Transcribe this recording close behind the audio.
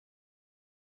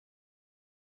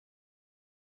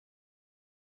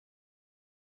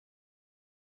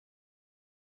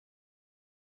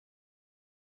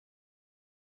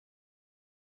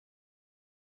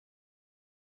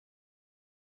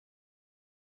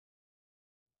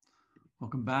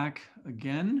Welcome back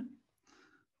again.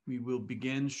 We will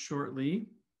begin shortly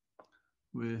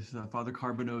with Father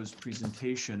Carbonneau's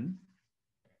presentation.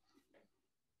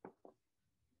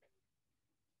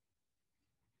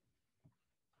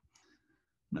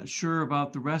 Not sure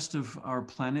about the rest of our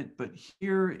planet, but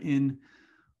here in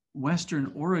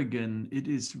Western Oregon, it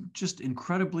is just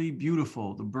incredibly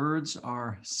beautiful. The birds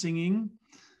are singing.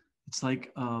 It's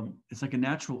like a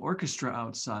natural orchestra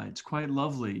outside. It's quite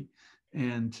lovely.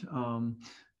 And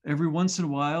every once in a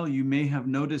while, you may have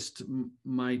noticed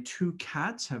my two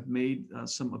cats have made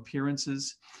some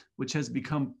appearances, which has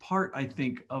become part, I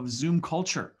think, of Zoom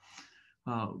culture.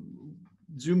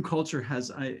 Zoom culture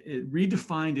has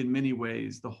redefined in many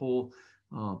ways the whole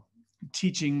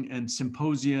teaching and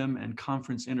symposium and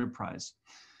conference enterprise.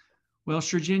 Well,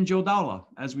 Shirjin Jodaula,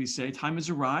 as we say, time has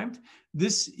arrived.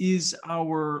 This is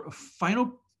our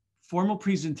final formal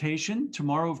presentation.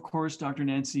 Tomorrow, of course, Dr.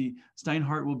 Nancy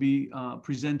Steinhardt will be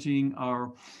presenting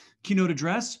our keynote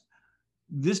address.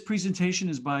 This presentation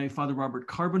is by Father Robert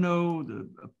Carbonneau, the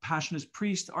Passionist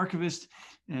priest, archivist,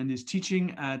 and is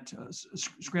teaching at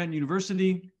Scranton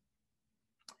University.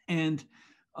 And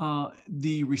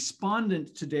the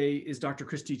respondent today is Dr.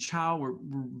 Christie Chow. We're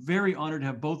very honored to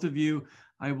have both of you.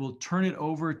 I will turn it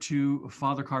over to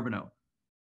Father Carbonneau.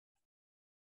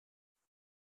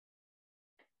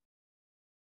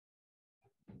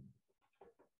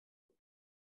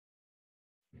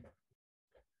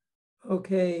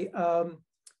 Okay,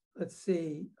 let's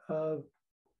see. From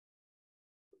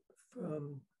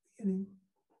beginning.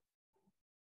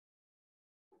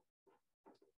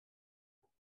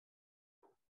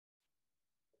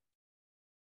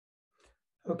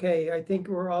 Okay, I think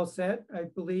we're all set, I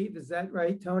believe. Is that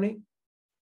right, Tony?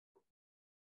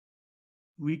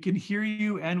 We can hear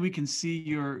you and we can see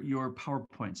your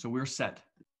PowerPoint, so we're set.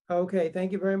 Okay,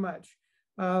 thank you very much.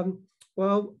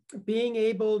 Well, being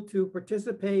able to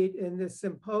participate in this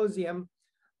symposium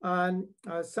on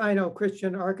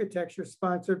Sino-Christian architecture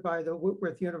sponsored by the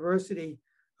Whitworth University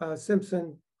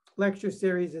Simpson lecture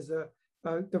series is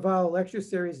Deval lecture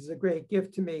series is a great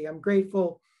gift to me. I'm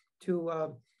grateful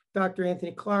to Dr.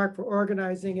 Anthony Clark for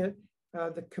organizing it,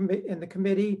 the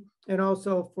committee, and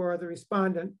also for the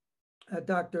respondent,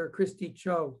 Dr. Christie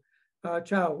Chow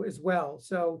as well.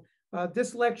 So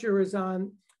this lecture is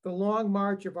on the long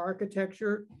march of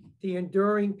architecture, the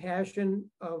enduring passion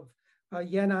of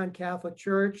Yan'an Catholic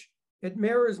Church. It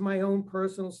mirrors my own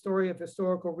personal story of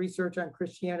historical research on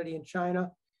Christianity in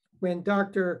China. When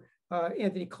Dr.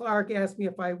 Anthony Clark asked me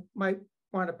if I might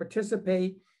want to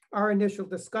participate, our initial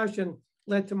discussion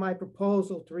led to my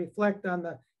proposal to reflect on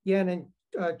the Yan'an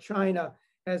China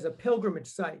as a pilgrimage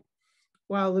site.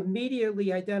 While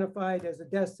immediately identified as a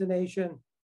destination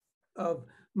of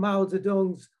Mao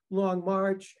Zedong's Long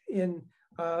March in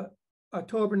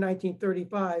October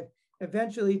 1935,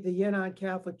 eventually the Yan'an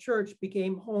Catholic Church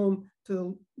became home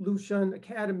to the Lushan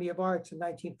Academy of Arts in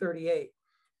 1938.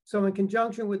 So in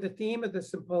conjunction with the theme of the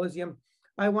symposium,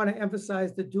 I want to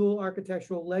emphasize the dual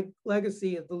architectural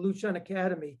legacy of the Lushan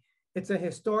Academy. It's a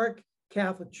historic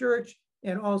Catholic church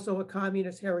and also a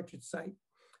communist heritage site.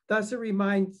 Thus, it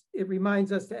reminds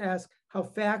us to ask how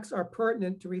facts are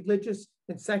pertinent to religious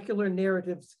and secular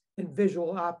narratives and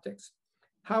visual optics.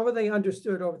 How are they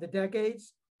understood over the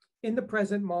decades, in the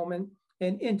present moment,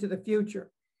 and into the future?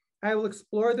 I will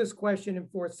explore this question in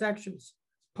 4 sections.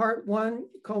 Part 1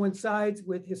 coincides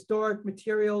with historic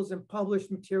materials and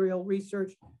published material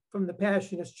research from the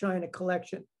Passionist China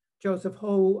collection.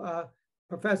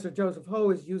 Professor Joseph Ho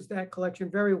has used that collection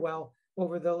very well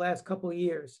over the last couple of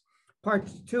years.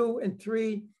 Parts 2 and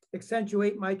 3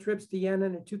 accentuate my trips to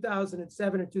Yan'an in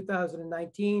 2007 and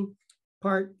 2019.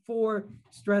 Part 4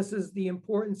 stresses the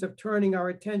importance of turning our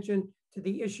attention to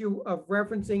the issue of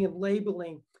referencing and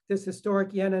labeling this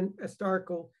historic Yan'an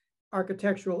historical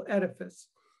architectural edifice.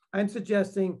 I'm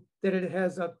suggesting that it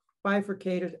has a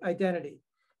bifurcated identity.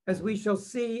 As we shall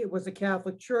see, it was a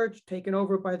Catholic church taken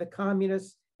over by the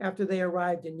communists after they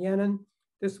arrived in Yan'an.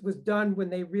 This was done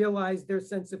when they realized their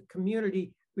sense of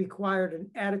community required an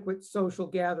adequate social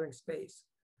gathering space.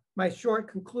 My short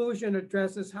conclusion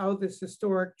addresses how this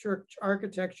historic church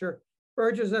architecture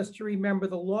urges us to remember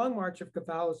the long march of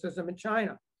Catholicism in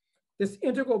China. This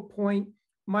integral point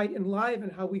might enliven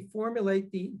how we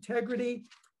formulate the integrity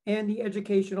and the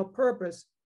educational purpose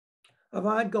of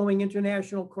ongoing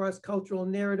international cross-cultural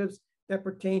narratives that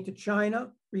pertain to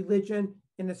China, religion,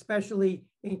 and especially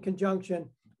in conjunction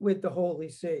with the Holy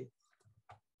See.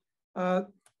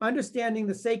 Understanding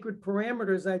the sacred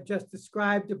parameters I've just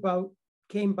described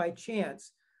came by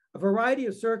chance. A variety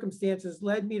of circumstances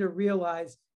led me to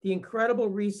realize the incredible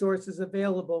resources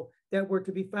available that were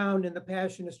to be found in the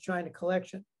Passionist China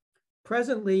collection.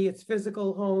 Presently, its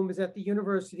physical home is at the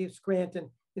University of Scranton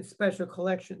in special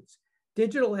collections.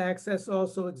 Digital access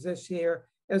also exists here,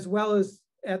 as well as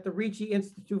at the Ricci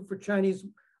Institute for Chinese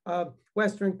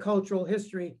Western Cultural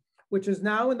History, which is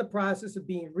now in the process of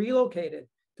being relocated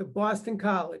to Boston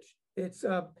College. It's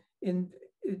in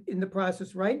the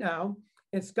process right now,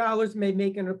 and scholars may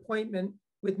make an appointment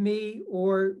with me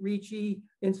or Ricci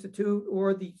Institute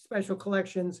or the special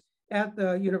collections at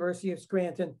the University of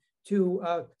Scranton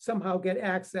to somehow get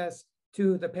access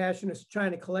to the Passionist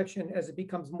China collection as it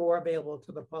becomes more available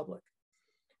to the public.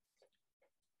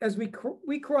 As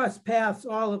we cross paths,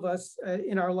 all of us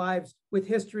in our lives, with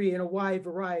history in a wide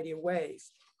variety of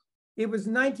ways. It was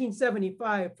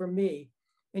 1975 for me,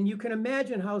 and you can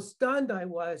imagine how stunned I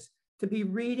was to be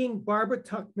reading Barbara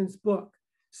Tuchman's book,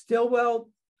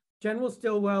 General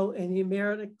Stilwell and the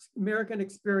American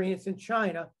Experience in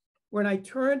China, when I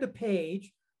turned a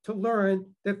page to learn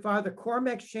that Father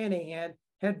Cormac Shanahan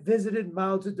had visited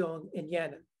Mao Zedong in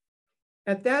Yan'an.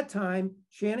 At that time,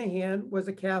 Shanahan was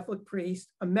a Catholic priest,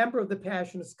 a member of the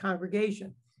Passionist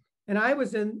congregation, and I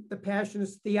was in the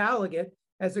Passionist theologate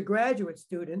as a graduate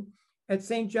student at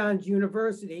St. John's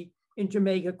University in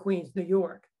Jamaica, Queens, New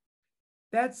York.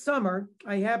 That summer,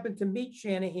 I happened to meet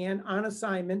Shanahan on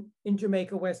assignment in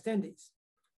Jamaica, West Indies.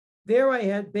 There I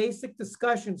had basic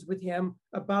discussions with him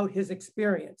about his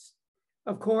experience.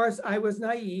 Of course, I was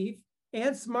naive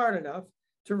and smart enough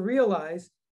to realize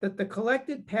that the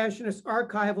collected Passionist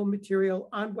archival material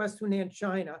on West Hunan,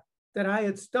 China, that I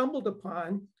had stumbled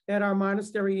upon at our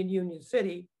monastery in Union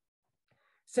City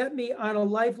set me on a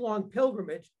lifelong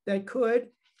pilgrimage that could,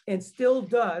 and still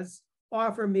does,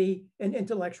 offer me an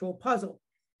intellectual puzzle.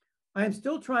 I am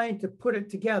still trying to put it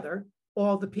together,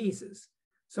 all the pieces.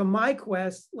 So my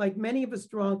quest, like many of us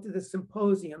drawn to this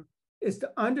symposium, is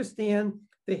to understand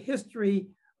the history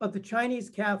of the Chinese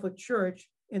Catholic Church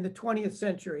in the 20th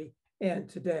century and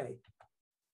today.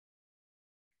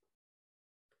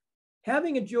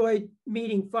 Having enjoyed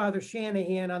meeting Father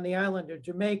Shanahan on the island of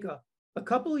Jamaica, a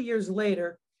couple of years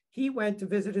later, he went to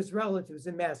visit his relatives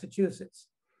in Massachusetts.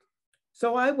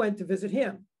 So I went to visit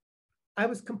him. I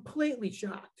was completely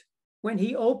shocked when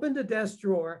he opened a desk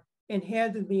drawer and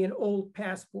handed me an old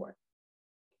passport.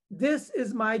 This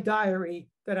is my diary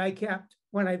that I kept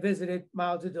when I visited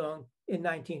Mao Zedong in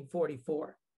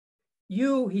 1944.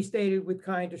 You, he stated with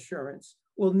kind assurance,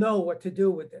 will know what to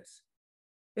do with this.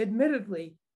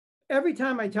 Admittedly, every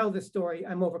time I tell this story,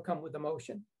 I'm overcome with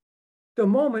emotion. The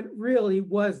moment really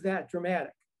was that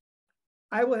dramatic.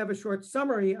 I will have a short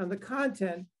summary on the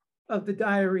content of the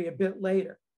diary a bit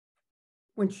later.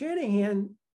 When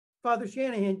Father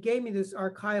Shanahan gave me this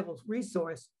archival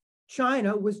resource,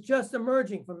 China was just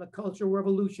emerging from the Cultural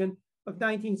Revolution of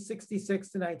 1966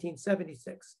 to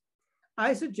 1976.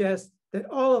 I suggest that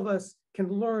all of us can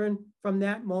learn from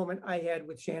that moment I had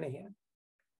with Shanahan.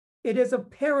 It is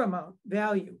of paramount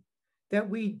value that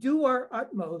we do our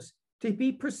utmost to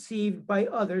be perceived by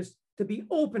others to be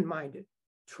open-minded,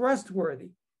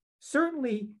 trustworthy,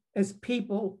 certainly as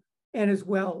people and as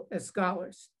well as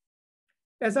scholars.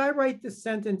 As I write this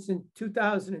sentence in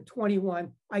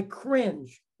 2021, I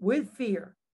cringe with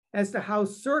fear as to how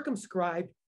circumscribed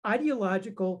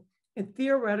ideological and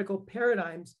theoretical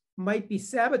paradigms might be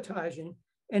sabotaging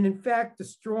and in fact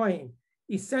destroying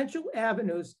essential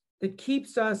avenues that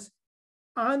keeps us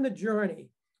on the journey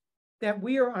that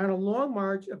we are on a long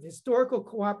march of historical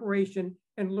cooperation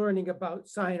and learning about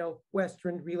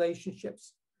Sino-Western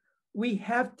relationships. We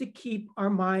have to keep our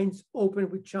minds open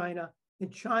with China,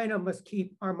 and China must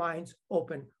keep our minds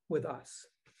open with us.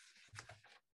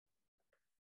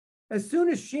 As soon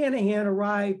as Shanahan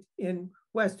arrived in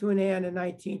West Hunan in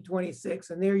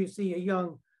 1926, and there you see a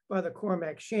young Father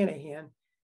Cormac Shanahan,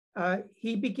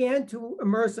 he began to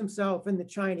immerse himself in the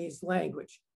Chinese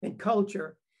language and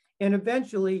culture. And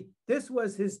eventually, this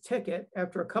was his ticket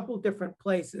after a couple different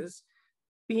places,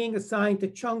 being assigned to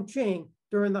Chongqing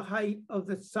during the height of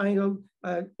the Sino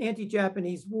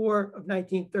anti-Japanese War of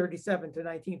 1937 to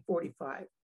 1945.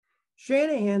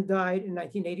 Shanahan died in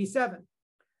 1987.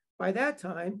 By that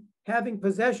time, having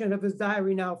possession of his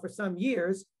diary now for some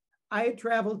years, I had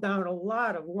traveled down a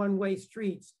lot of one-way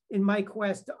streets in my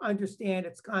quest to understand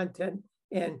its content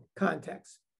and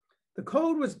context. The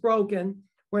code was broken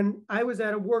when I was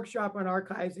at a workshop on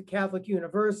archives at Catholic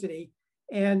University,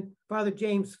 and Father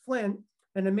James Flint,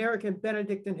 an American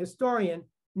Benedictine historian,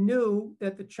 knew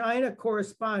that the China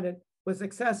correspondent was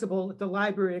accessible at the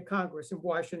Library of Congress in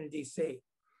Washington, D.C.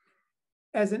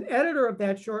 As an editor of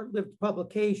that short-lived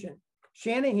publication,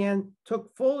 Shanahan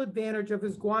took full advantage of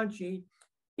his guanxi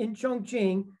in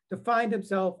Chongqing to find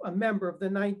himself a member of the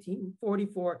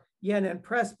 1944 Yan'an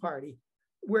Press Party,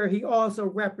 where he also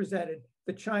represented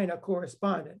the China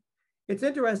correspondent. It's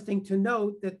interesting to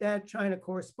note that that China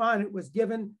correspondent was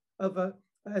given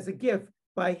as a gift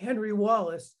by Henry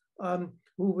Wallace,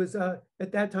 who was at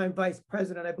that time vice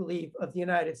president, I believe, of the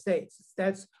United States.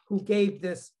 That's who gave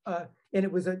this, and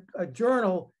it was a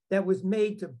journal that was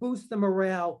made to boost the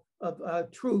morale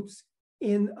of troops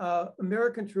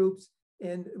American troops,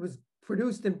 and it was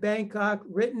produced in Bangkok,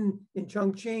 written in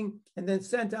Chongqing, and then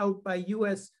sent out by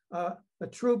U.S.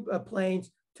 Troop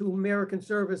planes to American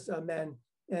service men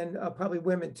and probably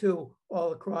women too,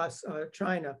 all across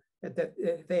China that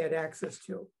they had access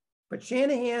to. But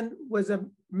Shanahan was a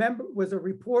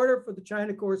reporter for the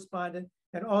China Correspondent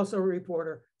and also a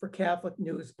reporter for Catholic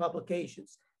news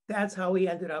publications. That's how he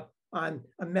ended up on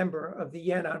a member of the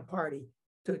Yan'an Party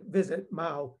to visit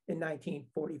Mao in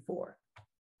 1944.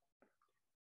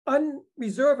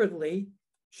 Unreservedly,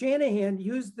 Shanahan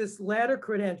used this latter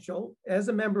credential as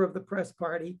a member of the press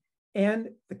party and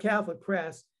the Catholic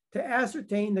press to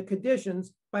ascertain the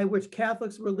conditions by which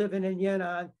Catholics were living in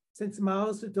Yan'an since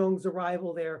Mao Zedong's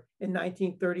arrival there in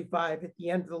 1935 at the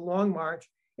end of the Long March,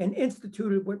 and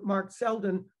instituted what Mark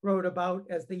Selden wrote about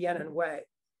as the Yan'an Way.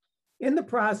 In the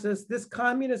process, this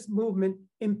communist movement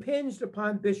impinged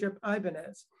upon Bishop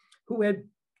Ibanez, who had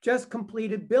just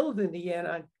completed building the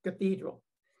Yan'an Cathedral.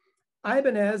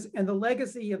 Ibanez and the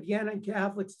legacy of Yan'an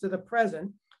Catholics to the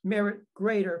present merit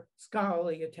greater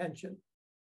scholarly attention.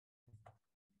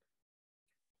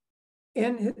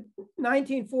 In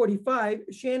 1945,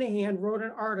 Shanahan wrote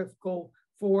an article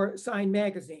for Sign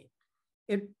magazine.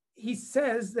 He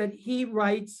says that he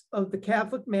writes of the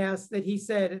Catholic Mass that he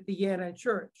said at the Yan'an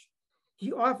Church.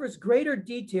 He offers greater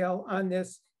detail on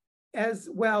this as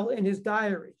well in his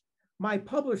diary. My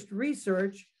published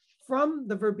research from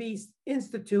the Verbies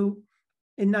Institute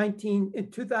in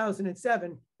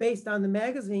 2007, based on the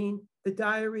magazine, the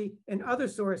diary, and other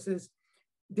sources,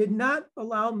 did not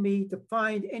allow me to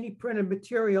find any printed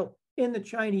material in the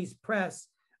Chinese press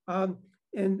about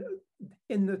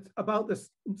the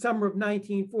summer of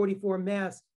 1944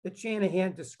 Mass that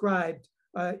Shanahan described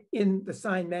in the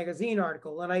Sign magazine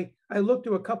article. And I looked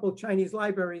to a couple of Chinese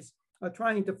libraries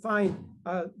trying to find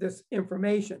this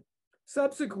information.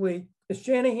 Subsequently, as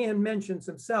Shanahan mentions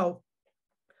himself,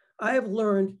 I have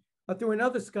learned through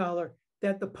another scholar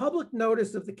that the public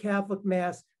notice of the Catholic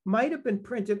Mass might have been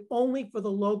printed only for the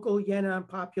local Yan'an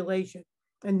population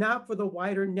and not for the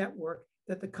wider network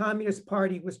that the Communist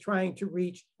Party was trying to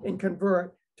reach and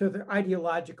convert to their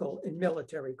ideological and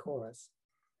military cause.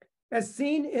 As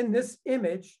seen in this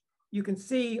image, you can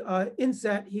see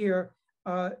inset here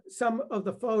some of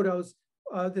the photos.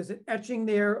 There's an etching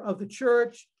there of the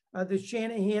church. There's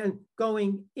Shanahan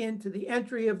going into the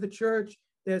entry of the church.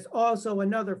 There's also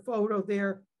another photo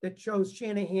there that shows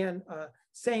Shanahan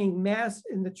saying Mass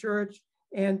in the church.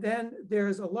 And then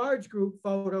there's a large group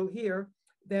photo here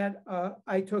that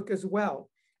I took as well.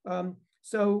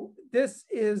 So this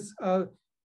is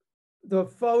the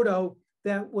photo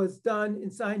that was done in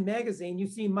Sign magazine. You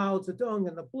see Mao Zedong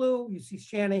in the blue, you see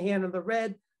Shanahan in the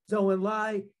red, Zhou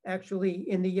Enlai actually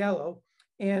in the yellow.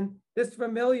 And this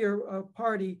familiar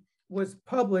party was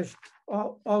published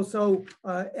also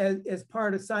as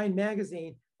part of Sign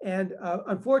magazine. And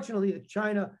unfortunately, the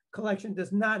China collection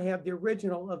does not have the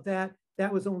original of that.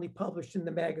 That was only published in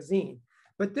the magazine.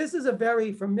 But this is a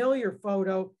very familiar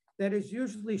photo that is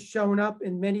usually shown up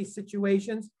in many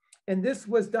situations. And this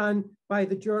was done by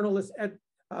the journalist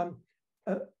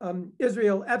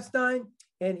Israel Epstein.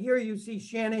 And here you see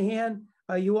Shanahan.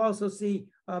 You also see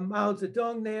Mao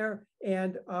Zedong there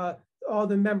and all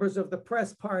the members of the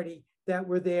press party that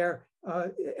were there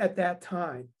at that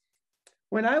time.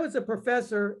 When I was a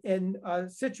professor in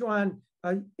Sichuan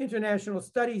International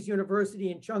Studies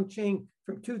University in Chongqing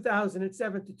from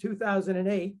 2007 to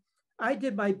 2008, I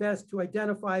did my best to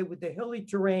identify with the hilly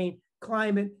terrain,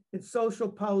 climate, and social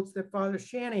pulse that Father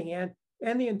Shanahan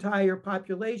and the entire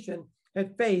population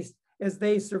had faced as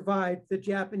they survived the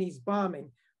Japanese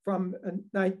bombing from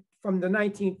the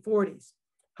 1940s.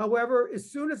 However,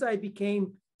 as soon as I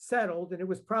became settled, and it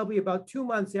was probably about 2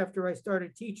 months after I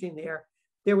started teaching there,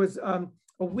 there was a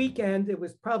weekend, it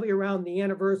was probably around the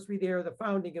anniversary there of the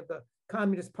founding of the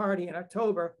Communist Party in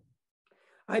October.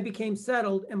 I became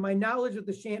settled, and my knowledge of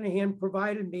the Shanahan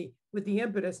provided me with the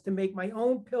impetus to make my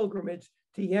own pilgrimage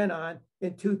to Yan'an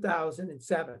in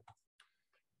 2007.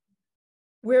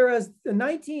 Whereas the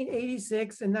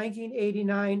 1986 and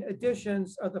 1989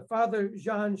 editions of the Father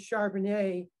Jean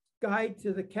Charbonnet Guide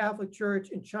to the Catholic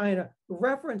Church in China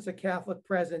reference a Catholic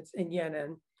presence in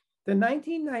Yan'an, the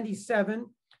 1997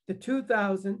 the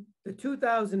 2000, the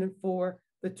 2004,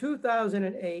 the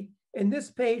 2008, and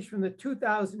this page from the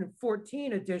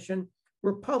 2014 edition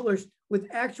were published with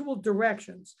actual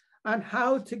directions on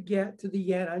how to get to the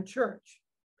Yan'an Church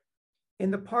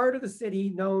in the part of the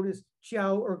city known as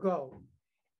Chow or Go.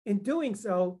 In doing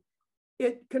so,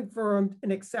 it confirmed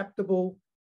an acceptable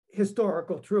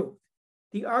historical truth.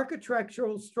 The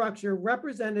architectural structure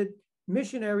represented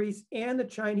missionaries and the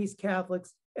Chinese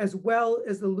Catholics, as well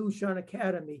as the Lushan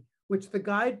Academy, which the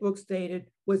guidebook stated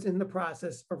was in the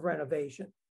process of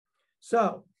renovation.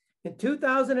 So in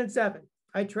 2007,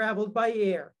 I traveled by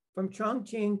air from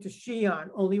Chongqing to Xi'an.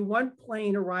 Only one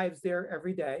plane arrives there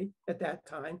every day at that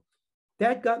time.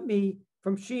 That got me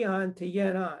from Xi'an to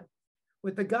Yan'an.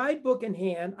 With the guidebook in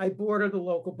hand, I boarded a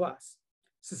local bus.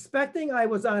 Suspecting I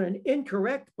was on an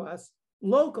incorrect bus,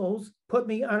 locals put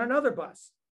me on another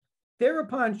bus.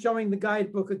 Thereupon, showing the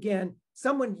guidebook again,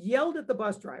 someone yelled at the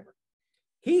bus driver.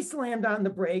 He slammed on the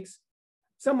brakes.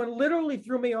 Someone literally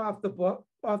threw me off the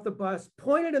bus,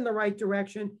 pointed in the right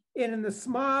direction, and in the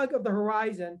smog of the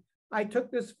horizon, I took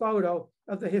this photo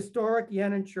of the historic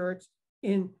Yan'an Church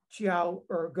in Chow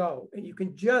or Go. And you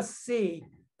can just see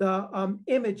the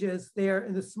images there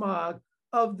in the smog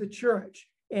of the church.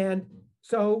 And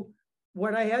so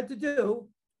what I had to do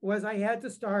was I had to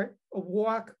start a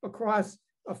walk across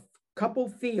a couple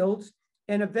fields,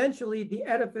 and eventually the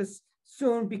edifice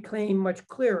soon became much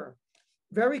clearer.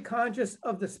 Very conscious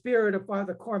of the spirit of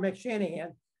Father Cormac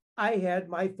Shanahan, I had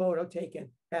my photo taken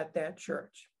at that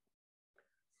church.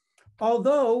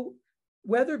 Although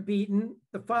weather-beaten,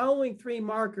 the following three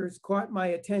markers caught my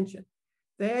attention.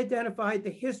 They identified the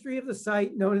history of the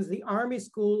site known as the Army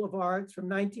School of Arts from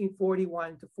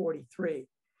 1941 to 43.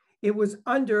 It was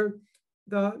under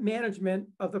the management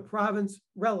of the Province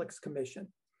Relics Commission.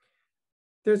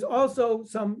 There's also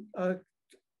some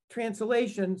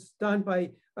translations done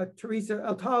by Teresa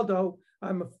Altaldo.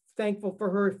 I'm thankful for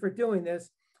her for doing this.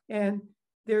 And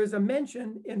there's a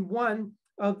mention in one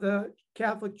of the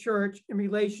Catholic Church in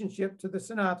relationship to the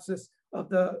synopsis of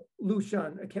the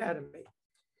Lushan Academy.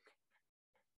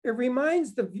 It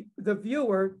reminds the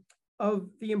viewer of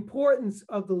the importance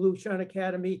of the Lushan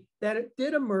Academy, that it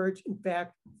did emerge, in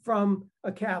fact, from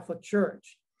a Catholic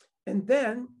church. And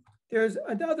then there's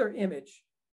another image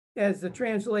as the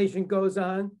translation goes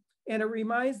on, and it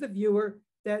reminds the viewer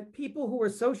that people who are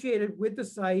associated with the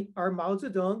site are Mao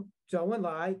Zedong, Zhou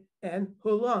Enlai, and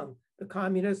Hu Leng, the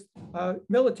communist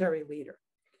military leader.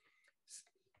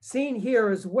 Seen here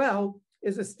as well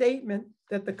is a statement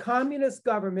that the communist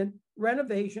government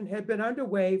renovation had been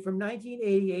underway from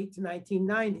 1988 to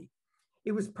 1990.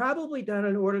 It was probably done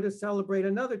in order to celebrate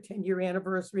another 10-year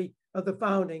anniversary of the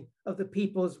founding of the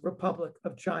People's Republic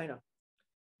of China.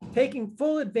 Taking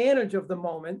full advantage of the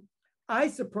moment, I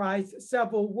surprised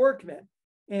several workmen,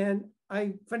 and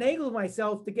I finagled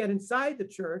myself to get inside the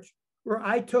church, where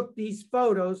I took these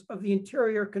photos of the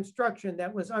interior construction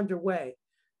that was underway.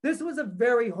 This was a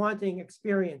very haunting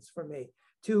experience for me,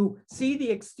 to see the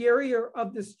exterior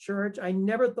of this church. I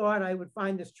never thought I would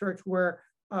find this church where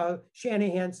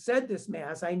Shanahan said this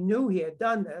mass. I knew he had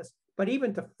done this, but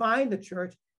even to find the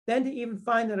church, then to even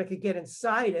find that I could get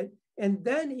inside it, and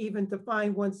then even to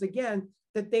find once again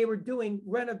that they were doing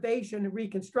renovation and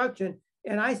reconstruction.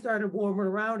 And I started warming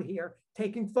around here,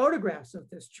 taking photographs of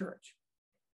this church.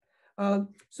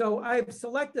 So I've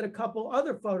selected a couple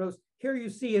other photos. Here you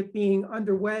see it being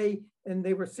underway, and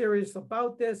they were serious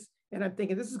about this. And I'm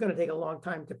thinking this is going to take a long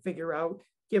time to figure out,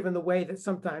 given the way that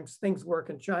sometimes things work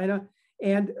in China.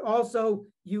 And also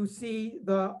you see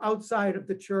the outside of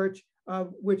the church,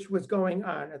 which was going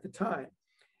on at the time.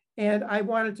 And I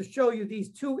wanted to show you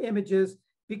these two images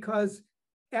because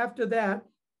after that,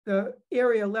 the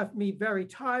area left me very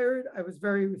tired. I was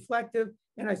very reflective,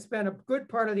 and I spent a good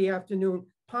part of the afternoon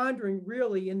pondering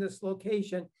really in this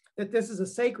location that this is a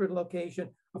sacred location,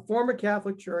 a former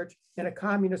Catholic church and a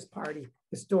Communist Party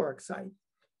historic site.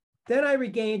 Then I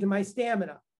regained my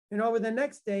stamina, and over the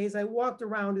next days, I walked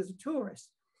around as a tourist.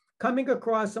 Coming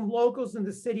across some locals in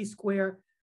the city square,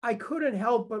 I couldn't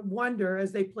help but wonder,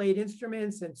 as they played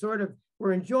instruments and sort of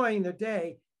were enjoying their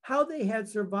day, how they had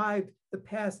survived the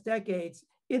past decades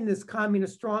in this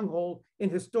communist stronghold in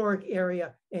historic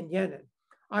area in Yan'an.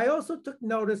 I also took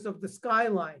notice of the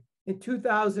skyline. In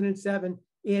 2007,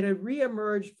 it had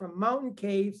reemerged from mountain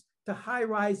caves to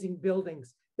high-rising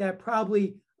buildings that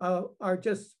probably are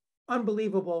just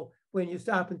unbelievable when you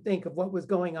stop and think of what was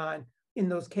going on in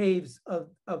those caves of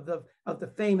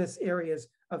the famous areas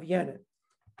of Yan'an.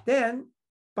 Then,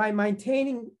 by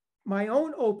maintaining my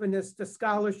own openness to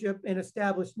scholarship and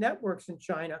established networks in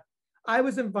China, I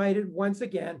was invited once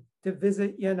again to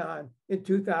visit Yan'an in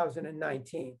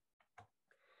 2019.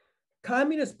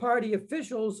 Communist Party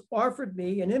officials offered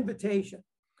me an invitation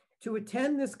to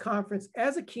attend this conference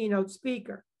as a keynote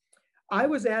speaker. I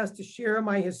was asked to share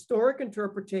my historic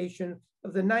interpretation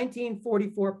of the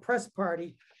 1944 press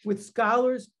party with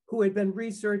scholars who had been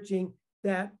researching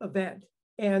that event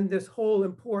and this whole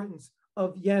importance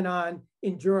of Yan'an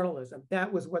in journalism.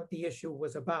 That was what the issue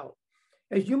was about.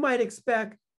 As you might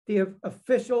expect, the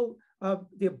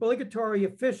obligatory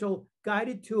official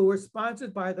guided tour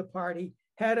sponsored by the party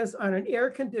had us on an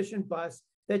air-conditioned bus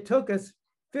that took us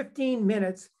 15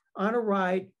 minutes on a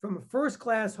ride from a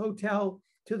first-class hotel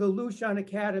to the Lushan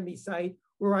Academy site,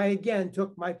 where I again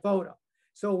took my photo.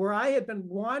 So where I had been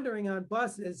wandering on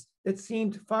buses that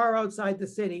seemed far outside the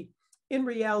city, in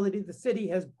reality, the city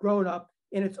has grown up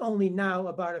and it's only now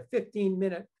about a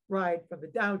 15-minute ride from the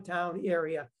downtown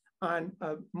area on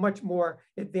much more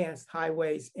advanced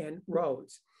highways and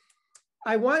roads.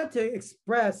 I wanted to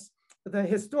express the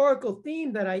historical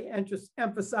theme that I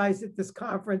emphasized at this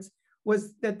conference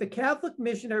was that the Catholic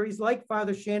missionaries like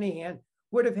Father Shanahan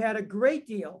would have had a great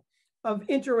deal of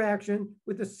interaction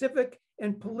with the civic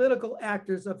and political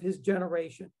actors of his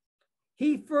generation.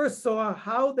 He first saw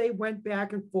how they went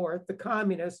back and forth, the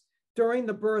communists, during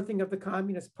the birthing of the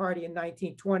Communist Party in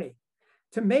 1920.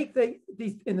 In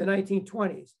the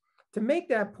 1920s. To make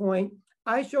that point,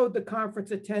 I showed the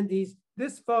conference attendees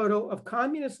this photo of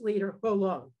communist leader Ho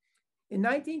Lung. In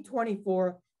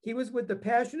 1924, he was with the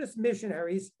Passionist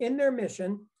missionaries in their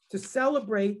mission to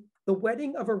celebrate the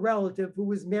wedding of a relative who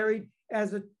was married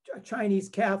as a Chinese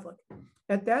Catholic.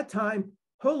 At that time,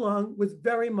 Ho Lung was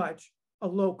very much a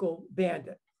local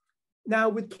bandit. Now,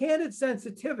 with candid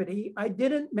sensitivity, I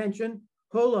didn't mention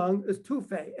Ho Lung as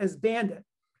Tufei, as bandit,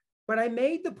 but I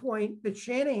made the point that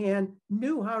Shanahan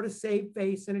knew how to save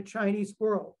face in a Chinese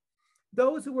world.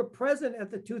 Those who were present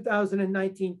at the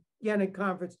 2019 Yan'an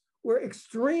conference were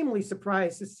extremely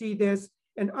surprised to see this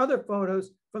and other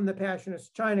photos from the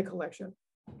Passionist China collection.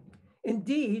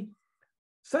 Indeed,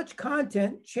 such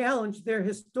content challenged their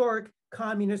historic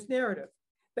communist narrative.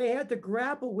 They had to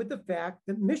grapple with the fact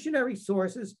that missionary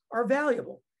sources are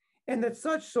valuable and that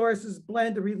such sources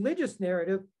blend the religious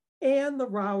narrative and the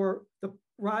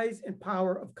rise and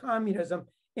power of communism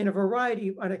in a variety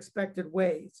of unexpected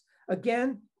ways.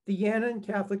 Again, the Yan'an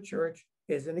Catholic Church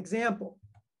is an example.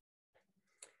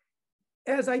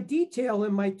 As I detail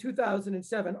in my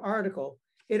 2007 article,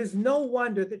 it is no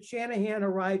wonder that Shanahan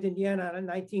arrived in Yan'an in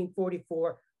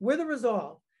 1944 with a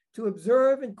resolve to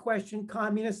observe and question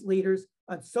communist leaders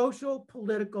on social,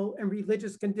 political, and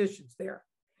religious conditions there.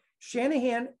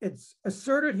 Shanahan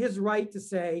asserted his right to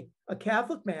say a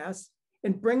Catholic Mass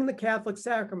and bring the Catholic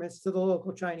sacraments to the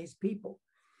local Chinese people.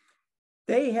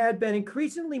 They had been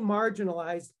increasingly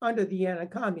marginalized under the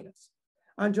Yan'an communists.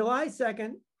 On July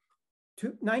 2nd,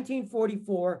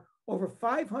 1944, over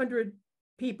 500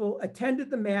 people attended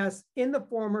the Mass in the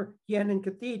former Yan'an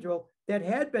Cathedral that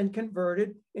had been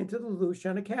converted into the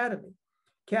Lushan Academy.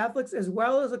 Catholics, as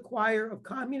well as a choir of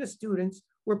communist students,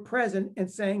 were present and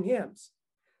sang hymns.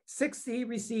 60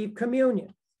 received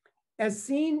communion. As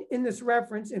seen in this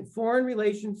reference in Foreign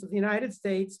Relations of the United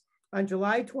States on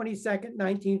July 22nd,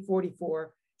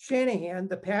 1944, Shanahan,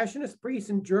 the Passionist priest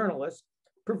and journalist,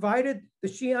 provided the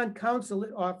Xi'an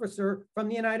consulate officer from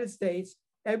the United States,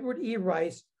 Edward E.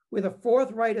 Rice, with a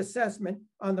forthright assessment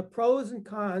on the pros and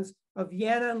cons of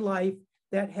Yan'an life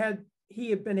that he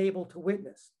had been able to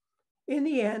witness. In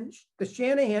the end, the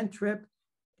Shanahan trip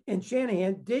and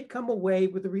Shanahan did come away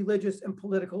with a religious and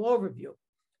political overview.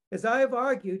 As I have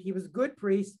argued, he was a good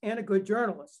priest and a good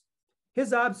journalist.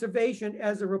 His observation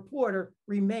as a reporter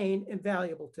remain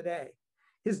invaluable today.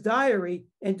 His diary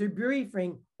and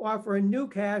debriefing offer a new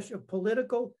cache of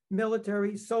political,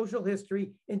 military, social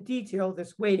history and detail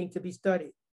that's waiting to be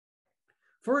studied.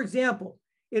 For example,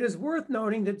 it is worth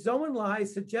noting that Zhou Enlai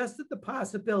suggested the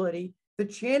possibility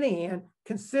that Shanahan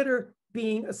consider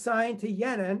being assigned to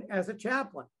Yan'an as a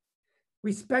chaplain.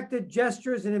 Respected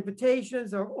gestures and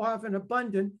invitations are often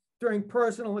abundant during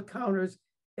personal encounters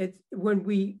when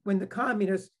the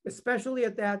communists, especially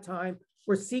at that time,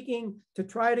 were seeking to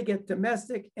try to get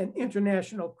domestic and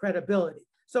international credibility.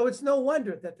 So it's no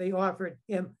wonder that they offered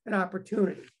him an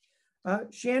opportunity.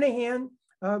 Shanahan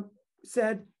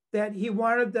said that he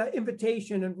wanted the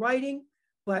invitation in writing,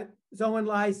 but Zhou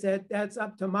Enlai said, that's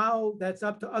up to Mao, that's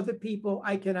up to other people,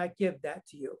 I cannot give that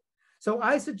to you. So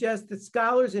I suggest that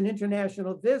scholars and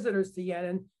international visitors to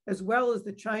Yan'an, as well as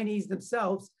the Chinese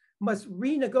themselves, must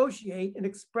renegotiate and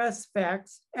express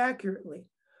facts accurately.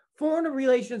 Foreign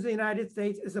relations of the United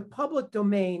States is a public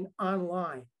domain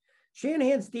online.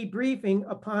 Shanahan's debriefing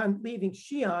upon leaving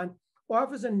Xi'an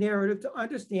offers a narrative to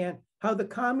understand how the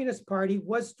Communist Party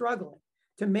was struggling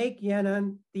to make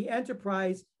Yan'an the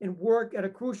enterprise and work at a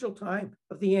crucial time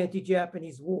of the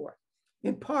anti-Japanese war.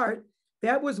 In part,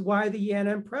 that was why the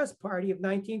Yan'an Press Party of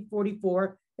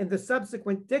 1944 and the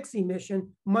subsequent Dixie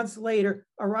mission months later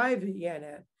arrived at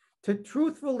Yan'an to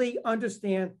truthfully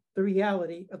understand the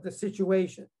reality of the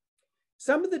situation.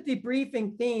 Some of the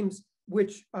debriefing themes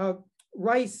which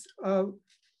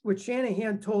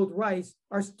Shanahan told Rice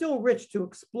are still rich to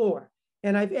explore.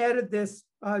 And I've added this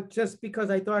just because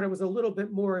I thought it was a little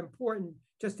bit more important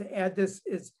just to add this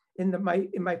is in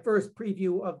my first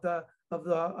preview of the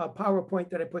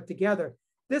PowerPoint that I put together.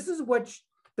 This is what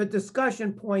the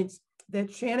discussion points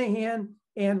that Shanahan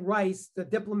and Rice, the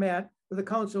diplomat or the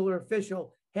consular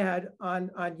official, had on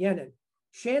Yan'an.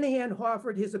 Shanahan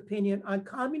offered his opinion on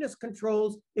communist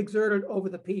controls exerted over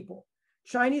the people,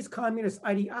 Chinese communist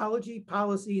ideology,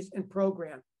 policies, and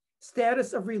program,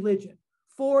 status of religion,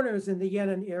 foreigners in the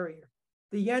Yan'an area,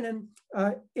 the Yan'an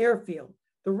airfield,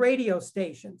 the radio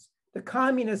stations, the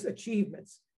communist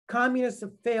achievements, communist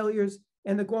failures,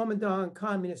 and the Kuomintang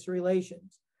communist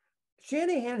relations.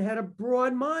 Shanahan had a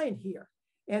broad mind here,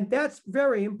 and that's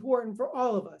very important for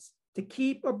all of us, to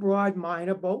keep a broad mind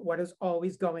about what is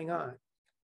always going on.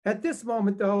 At this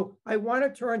moment, though, I want to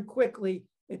turn quickly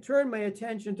and turn my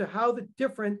attention to how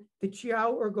different the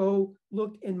Chow or Go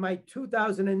looked in my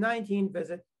 2019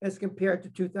 visit as compared to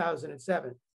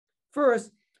 2007.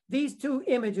 First, these two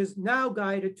images now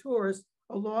guide a tourist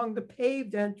along the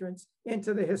paved entrance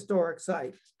into the historic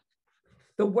site.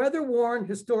 The weather-worn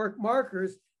historic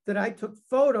markers that I took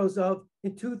photos of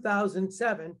in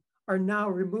 2007 are now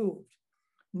removed.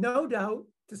 No doubt,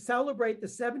 to celebrate the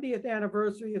 70th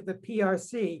anniversary of the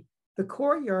PRC, the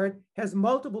courtyard has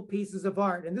multiple pieces of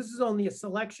art, and this is only a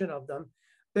selection of them,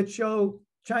 that show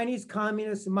Chinese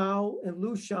communists Mao and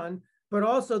Lu Xun, but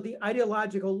also the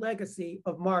ideological legacy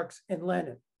of Marx and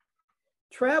Lenin.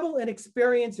 Travel and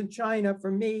experience in China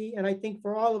for me, and I think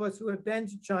for all of us who have been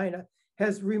to China,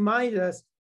 has reminded us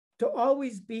to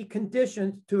always be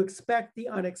conditioned to expect the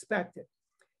unexpected.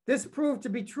 This proved to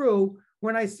be true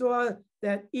when I saw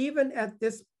that even at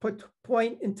this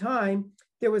point in time,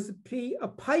 there was a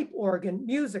pipe organ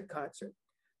music concert.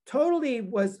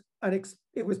 It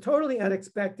was totally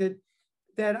unexpected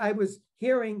that I was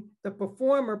hearing the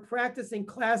performer practicing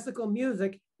classical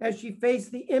music as she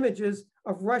faced the images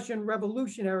of Russian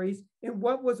revolutionaries in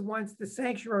what was once the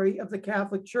sanctuary of the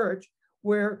Catholic Church,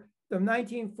 where the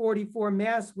 1944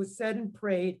 Mass was said and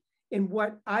prayed in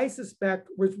what I suspect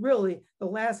was really the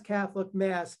last Catholic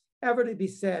Mass ever to be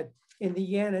said in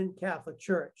the Yan'an Catholic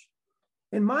Church.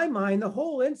 In my mind, the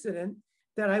whole incident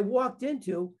that I walked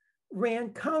into ran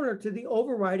counter to the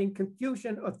overriding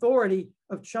Confucian authority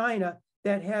of China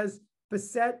that has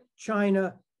beset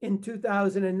China in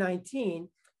 2019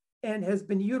 and has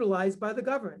been utilized by the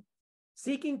government.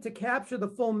 Seeking to capture the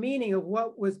full meaning of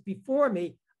what was before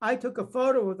me, I took a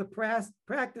photo of the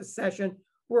practice session,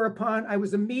 whereupon I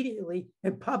was immediately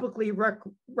and publicly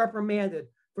reprimanded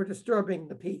for disturbing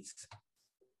the peace.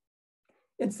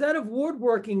 Instead of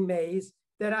woodworking maze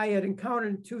that I had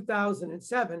encountered in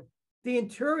 2007, the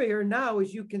interior now,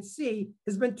 as you can see,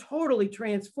 has been totally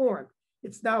transformed.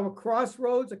 It's now a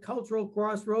crossroads, a cultural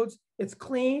crossroads. It's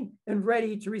clean and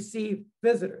ready to receive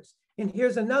visitors. And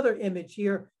here's another image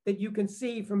here that you can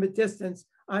see from a distance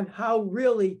on how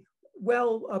really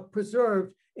well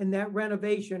preserved in that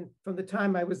renovation from the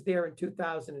time I was there in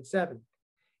 2007.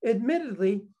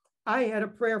 Admittedly, I had a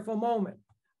prayerful moment.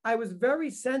 I was very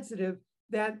sensitive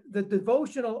that the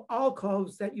devotional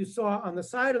alcoves that you saw on the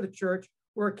side of the church,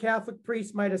 where a Catholic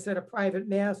priest might have said a private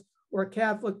mass, or a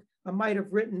Catholic might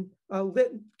have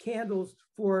lit candles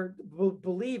for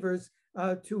believers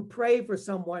to pray for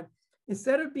someone,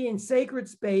 instead of being sacred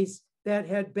space that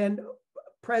had been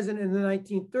present in the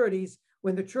 1930s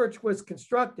when the church was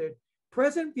constructed,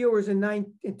 present viewers in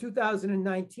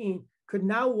 2019 could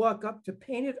now walk up to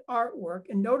painted artwork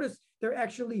and notice they're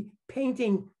actually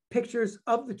painting pictures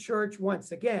of the church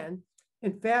once again.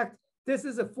 In fact, this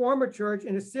is a former church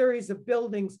in a series of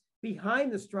buildings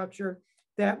behind the structure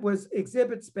that was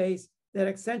exhibit space that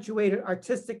accentuated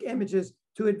artistic images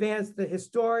to advance the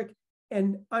historic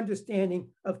and understanding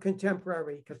of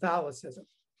contemporary Catholicism.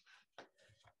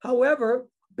 However,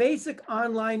 basic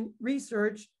online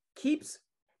research keeps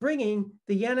bringing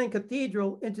the Yan'an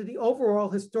Cathedral into the overall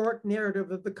historic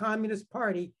narrative of the Communist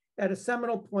Party at a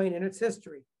seminal point in its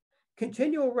history.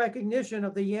 Continual recognition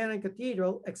of the Yan'an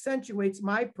Cathedral accentuates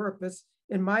my purpose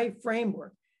and my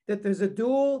framework, that there's a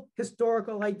dual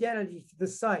historical identity to the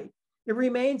site. It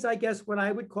remains, I guess, what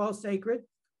I would call sacred,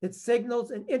 that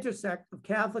signals an intersect of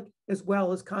Catholic as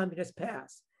well as communist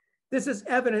past. This is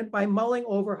evident by mulling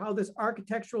over how this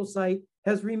architectural site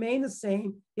has remained the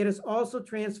same. It has also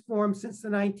transformed since the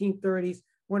 1930s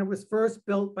when it was first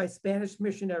built by Spanish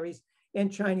missionaries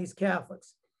and Chinese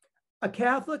Catholics. A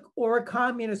Catholic or a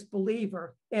communist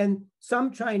believer, and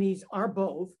some Chinese are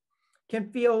both, can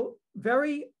feel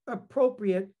very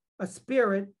appropriate a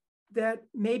spirit that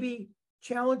maybe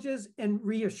challenges and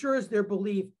reassures their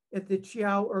belief at the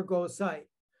Chow or Go site.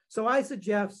 So I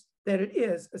suggest that it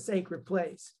is a sacred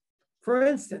place. For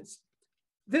instance,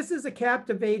 this is a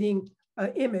captivating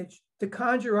image to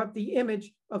conjure up the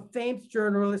image of famed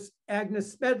journalist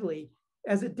Agnes Smedley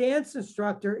as a dance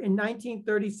instructor in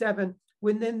 1937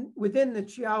 within the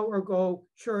Chow or Go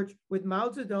church with Mao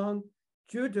Zedong,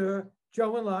 Zhu De,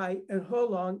 Zhou Enlai, and He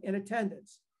Long in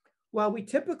attendance. While we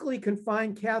typically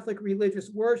confine Catholic religious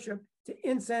worship to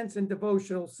incense and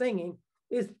devotional singing,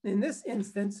 in this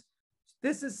instance,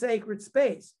 this is sacred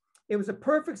space. It was a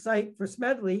perfect site for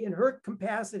Smedley in her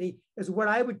capacity as what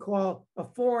I would call a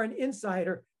foreign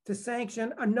insider to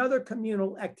sanction another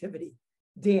communal activity,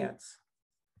 dance.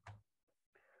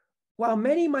 While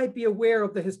many might be aware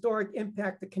of the historic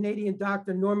impact the Canadian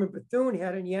doctor Norman Bethune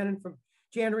had in Yan'an from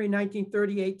January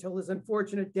 1938 till his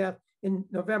unfortunate death in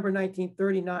November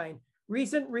 1939,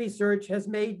 recent research has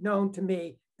made known to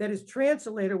me that his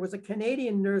translator was a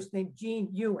Canadian nurse named Jean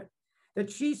Ewan,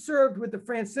 that she served with the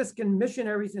Franciscan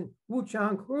missionaries in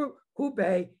Wuchang,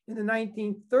 Hubei in the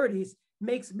 1930s,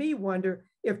 makes me wonder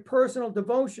if personal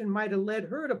devotion might have led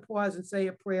her to pause and say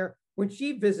a prayer when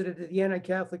she visited the Yan'an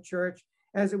Catholic Church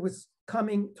as it was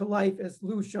coming to life as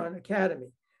Lushan Academy.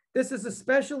 This is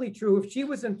especially true if she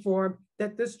was informed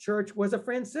that this church was a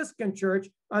Franciscan church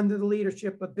under the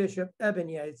leadership of Bishop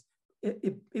Ibanez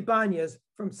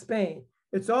from Spain.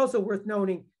 It's also worth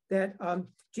noting that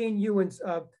Jean Ewan's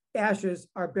ashes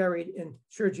are buried in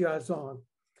Shijiazhuang.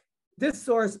 This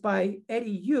source by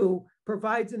Eddie Yu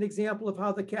provides an example of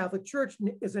how the Catholic Church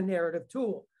is a narrative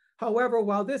tool. However,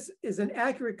 while this is an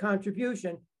accurate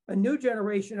contribution, a new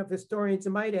generation of historians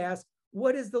might ask,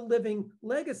 what is the living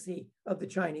legacy of the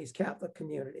Chinese Catholic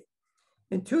community?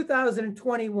 In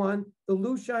 2021, the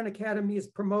Lushan Academy is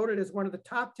promoted as one of the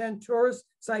top 10 tourist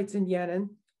sites in Yan'an.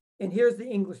 And here's the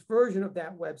English version of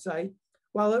that website.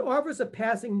 While it offers a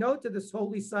passing note to this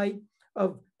holy site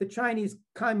of the Chinese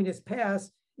communist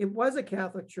past, it was a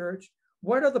Catholic church.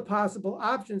 What are the possible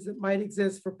options that might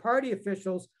exist for party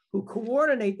officials who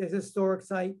coordinate the historic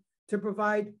site to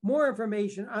provide more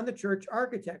information on the church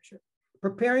architecture?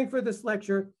 Preparing for this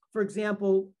lecture, for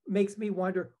example, makes me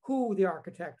wonder who the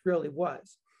architect really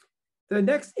was. The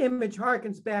next image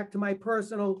harkens back to my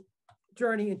personal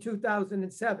journey in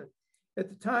 2007. At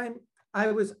the time,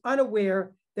 I was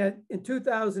unaware that in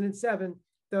 2007,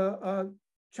 the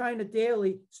China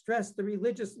Daily stressed the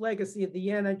religious legacy of the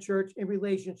Yan'an Church in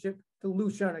relationship to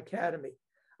Lushan Academy.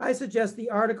 I suggest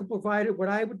the article provided what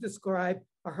I would describe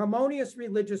a harmonious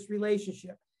religious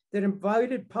relationship that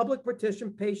invited public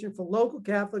participation for local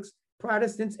Catholics,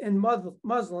 Protestants, and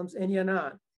Muslims in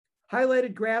Yan'an.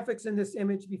 Highlighted graphics in this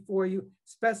image before you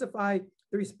specify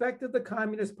the respect of the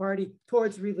Communist Party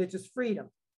towards religious freedom.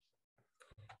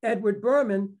 Edward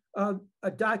Berman,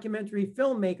 a documentary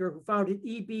filmmaker who founded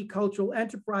EB Cultural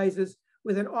Enterprises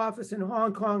with an office in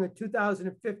Hong Kong in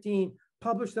 2015,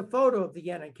 published a photo of the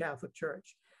Yan'an Catholic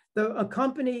Church. The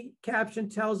accompanying caption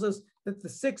tells us that the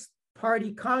Sixth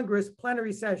Party Congress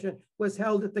plenary session was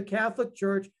held at the Catholic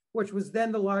Church, which was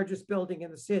then the largest building in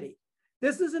the city.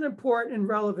 This is an important and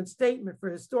relevant statement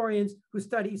for historians who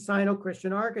study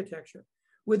Sino-Christian architecture.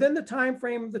 Within the time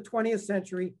frame of the 20th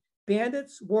century,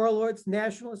 bandits, warlords,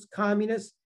 nationalists,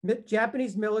 communists,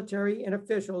 Japanese military, and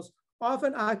officials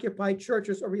often occupied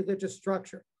churches or religious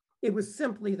structure. It was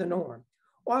simply the norm.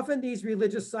 Often these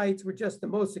religious sites were just the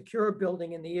most secure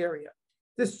building in the area.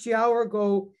 This Chow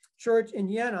Go church in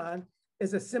Yan'an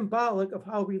is a symbolic of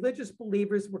how religious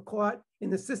believers were caught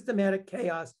in the systematic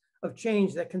chaos of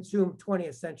change that consumed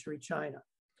 20th century China.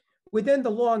 Within the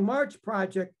Long March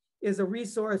project is a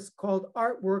resource called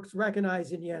Artworks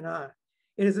Recognized in Yan'an.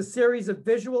 It is a series of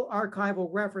visual archival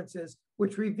references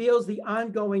which reveals the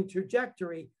ongoing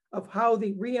trajectory of how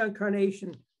the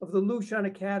reincarnation of the Lushan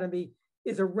Academy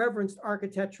is a reverenced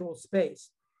architectural space.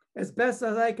 As best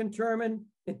as I can determine,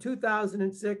 in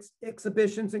 2006,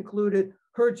 exhibitions included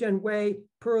He Wei,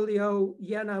 Perlio,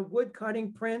 Yan'an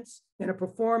woodcutting prints, and a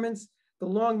performance, the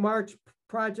Long March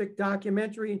Project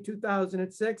documentary in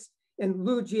 2006, and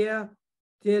Lu Jie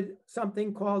did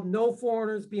something called No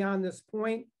Foreigners Beyond This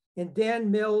Point, and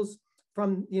Dan Mills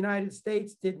from the United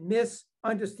States did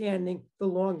Misunderstanding the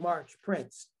Long March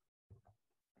Prints.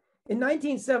 In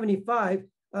 1975,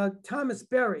 Thomas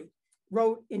Berry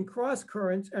wrote in Cross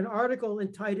Currents an article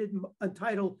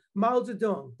entitled Mao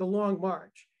Zedong, The Long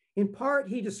March. In part,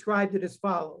 he described it as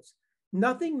follows: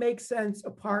 nothing makes sense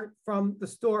apart from the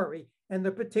story and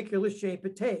the particular shape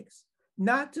it takes.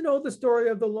 Not to know the story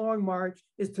of the Long March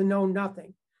is to know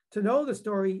nothing. To know the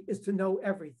story is to know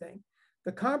everything.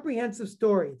 The comprehensive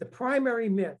story, the primary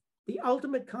myth, the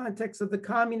ultimate context of the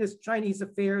communist Chinese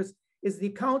affairs is the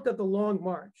account of the Long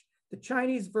March, the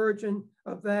Chinese version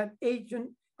of that ancient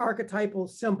archetypal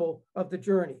symbol of the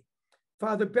journey.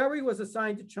 Father Berry was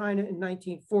assigned to China in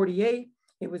 1948.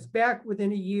 It was back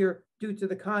within a year due to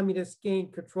the communists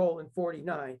gained control in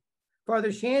 49.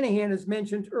 Father Shanahan, as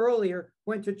mentioned earlier,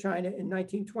 went to China in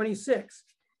 1926.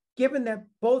 Given that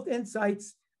both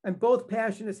insights and both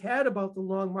passionists had about the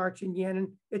Long March in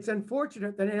Yan'an, it's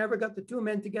unfortunate that I never got the two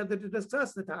men together to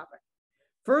discuss the topic.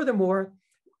 Furthermore,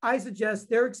 I suggest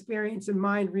their experience and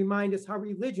mine remind us how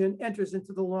religion enters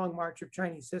into the Long March of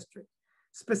Chinese history,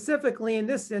 specifically in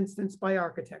this instance by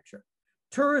architecture.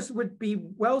 Tourists would be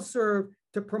well served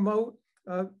to promote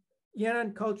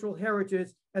Yan'an cultural heritage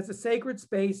as a sacred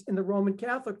space in the Roman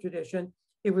Catholic tradition.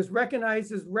 It was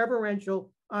recognized as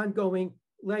reverential, ongoing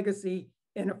legacy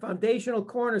and a foundational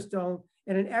cornerstone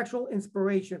and an actual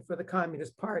inspiration for the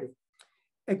Communist Party.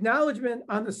 Acknowledgement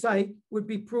on the site would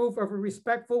be proof of a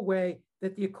respectful way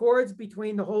that the accords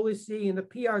between the Holy See and the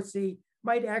PRC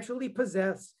might actually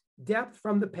possess depth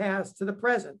from the past to the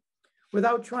present.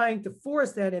 Without trying to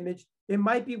force that image, it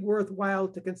might be worthwhile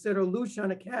to consider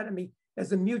Lushan Academy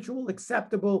as a mutual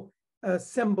acceptable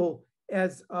symbol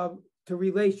as to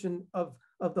relation of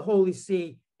the Holy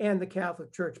See and the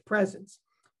Catholic Church presence.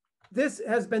 This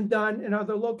has been done in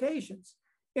other locations.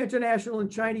 International and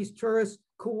Chinese tourists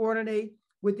coordinate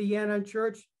with the Yan'an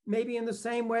Church, maybe in the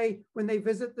same way when they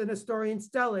visit the Nestorian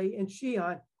stele in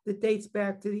Xi'an that dates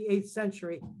back to the 8th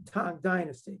century Tang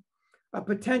Dynasty. A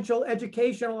potential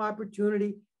educational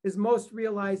opportunity is most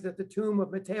realized at the tomb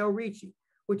of Matteo Ricci,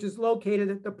 which is located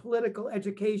at the Political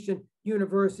Education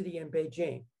University in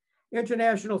Beijing.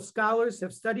 International scholars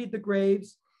have studied the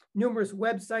graves. Numerous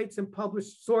websites and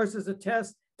published sources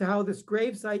attest to how this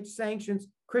gravesite sanctions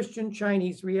Christian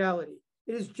Chinese reality.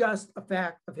 It is just a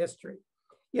fact of history.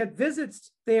 Yet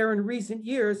visits there in recent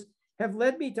years have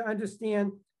led me to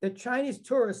understand that Chinese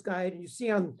tourist guide, and you see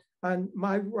on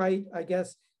my right, I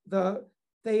guess,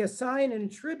 they assign and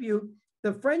attribute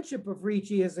the friendship of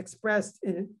Ricci as expressed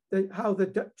in how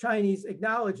the Chinese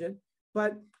acknowledge it.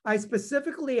 But I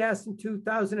specifically asked in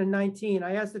 2019,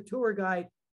 I asked the tour guide,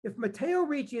 if Matteo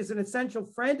Ricci is an essential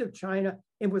friend of China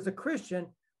and was a Christian,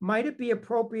 might it be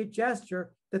appropriate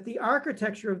gesture that the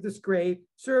architecture of this grave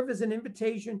serve as an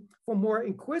invitation for more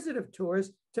inquisitive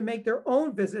tourists to make their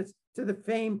own visits to the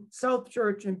famed South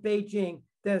Church in Beijing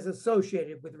that is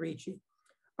associated with Ricci?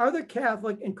 Other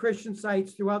Catholic and Christian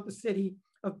sites throughout the city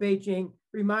of Beijing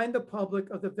remind the public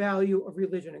of the value of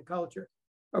religion and culture.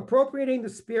 Appropriating the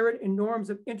spirit and norms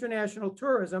of international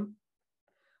tourism,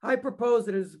 I propose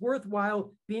that it is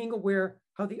worthwhile being aware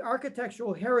how the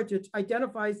architectural heritage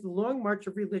identifies the long march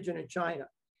of religion in China.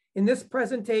 In this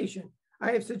presentation,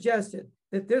 I have suggested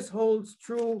that this holds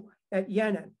true at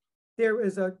Yan'an. There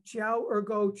is a Chow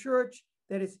church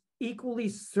that is equally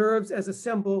serves as a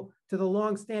symbol to the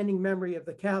longstanding memory of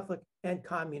the Catholic and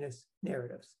communist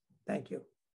narratives. Thank you.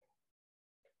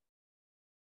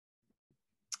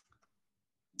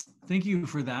 Thank you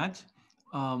for that.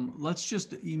 Let's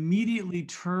just immediately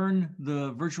turn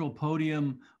the virtual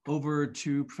podium over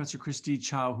to Professor Christie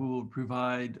Chow, who will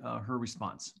provide her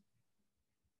response.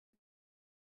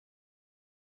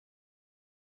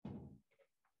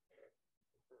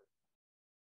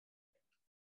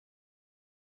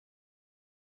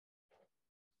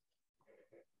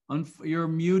 You're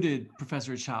muted,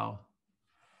 Professor Chow.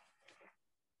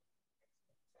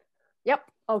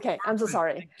 Yep, okay, I'm so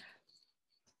sorry.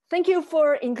 Thank you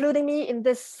for including me in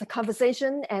this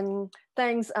conversation, and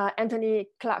thanks Anthony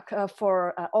Clark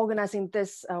for organizing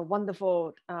this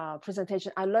wonderful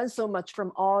presentation. I learned so much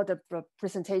from all the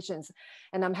presentations,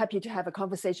 and I'm happy to have a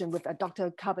conversation with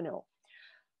Dr. Carbonneau.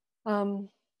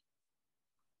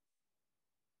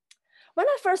 When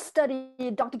I first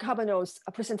studied Dr. Carbonneau's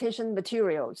presentation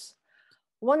materials,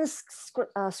 one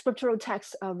scriptural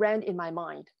text ran in my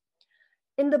mind.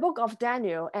 In the book of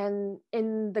Daniel and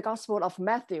in the Gospel of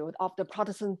Matthew of the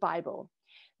Protestant Bible,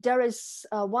 there is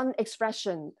one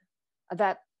expression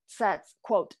that says,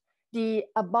 quote, "the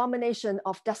abomination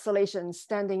of desolation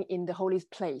standing in the holy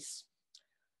place."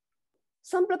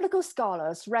 Some biblical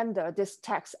scholars render this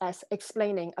text as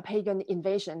explaining a pagan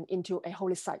invasion into a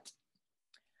holy site.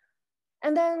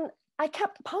 And then I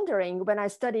kept pondering when I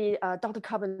studied Dr.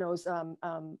 Carbonneau's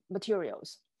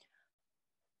materials.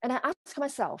 And I asked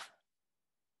myself,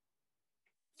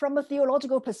 from a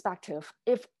theological perspective,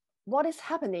 if what is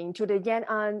happening to the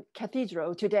Yan'an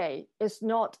Cathedral today is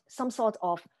not some sort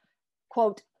of,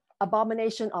 quote,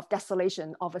 abomination of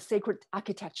desolation of a sacred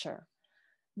architecture,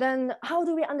 then how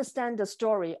do we understand the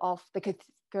story of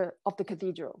the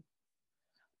cathedral?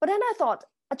 But then I thought,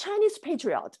 a Chinese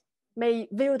patriot may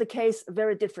view the case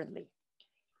very differently.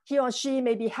 He or she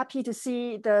may be happy to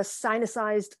see the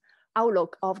Sinicized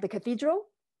outlook of the cathedral,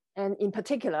 and in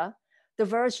particular, the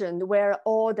version where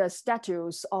all the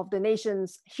statues of the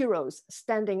nation's heroes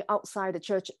standing outside the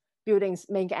church building's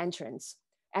main entrance,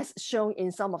 as shown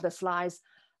in some of the slides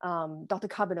Dr.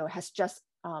 Carbonneau has just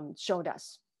showed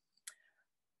us.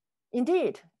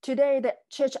 Indeed, today the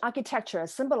church architecture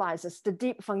symbolizes the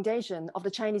deep foundation of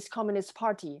the Chinese Communist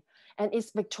Party and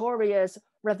its victorious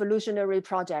revolutionary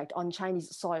project on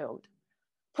Chinese soil,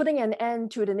 putting an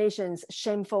end to the nation's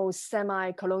shameful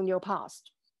semi-colonial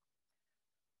past.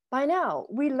 By now,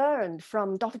 we learned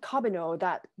from Dr. Carbonneau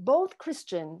that both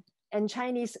Christian and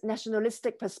Chinese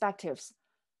nationalistic perspectives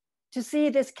to see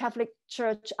this Catholic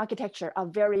church architecture are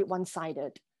very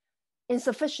one-sided,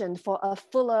 insufficient for a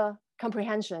fuller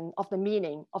comprehension of the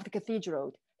meaning of the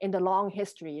cathedral in the long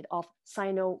history of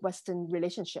Sino-Western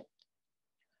relationship.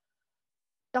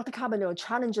 Dr. Carbonneau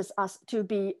challenges us to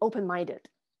be open-minded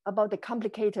about the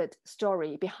complicated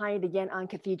story behind the Yan'an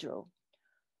Cathedral.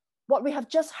 What we have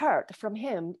just heard from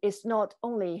him is not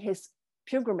only his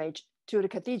pilgrimage to the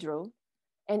cathedral,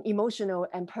 an emotional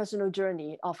and personal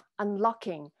journey of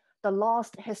unlocking the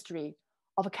lost history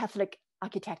of a Catholic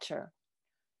architecture,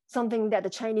 something that the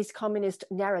Chinese communist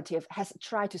narrative has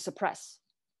tried to suppress.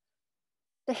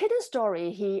 The hidden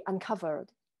story he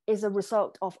uncovered is a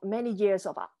result of many years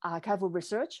of archival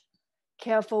research,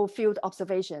 careful field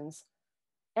observations,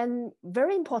 and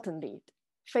very importantly,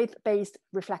 faith-based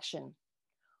reflection.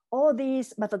 All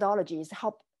these methodologies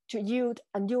help to yield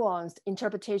a nuanced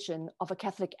interpretation of a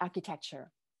Catholic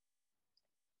architecture.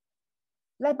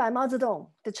 Led by Mao Zedong,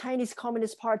 the Chinese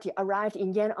Communist Party arrived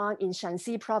in Yan'an in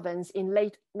Shanxi province in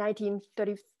late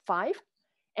 1935,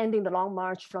 ending the long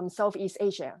march from Southeast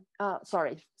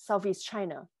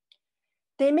China.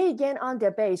 They made Yan'an their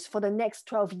base for the next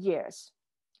 12 years.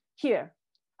 Here,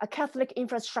 a Catholic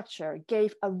infrastructure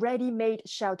gave a ready-made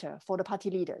shelter for the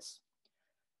party leaders.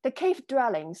 The cave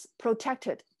dwellings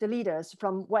protected the leaders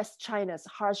from West China's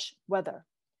harsh weather.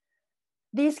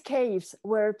 These caves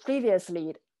were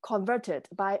previously converted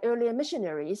by earlier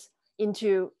missionaries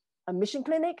into a mission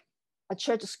clinic, a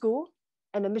church school,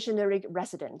 and a missionary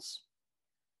residence.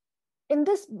 In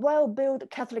this well-built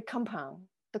Catholic compound,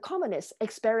 the communists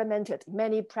experimented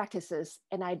many practices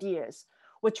and ideas,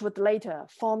 which would later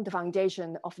form the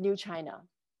foundation of New China.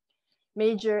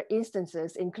 Major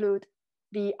instances include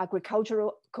the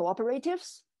agricultural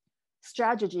cooperatives,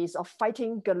 strategies of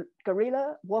fighting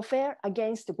guerrilla warfare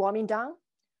against the Kuomintang,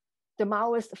 the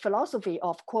Maoist philosophy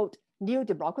of, quote, new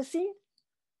democracy,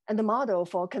 and the model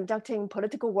for conducting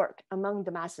political work among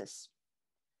the masses.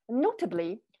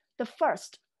 Notably, the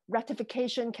first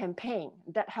ratification campaign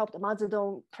that helped Mao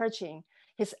Zedong purging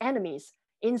his enemies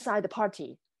inside the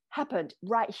party happened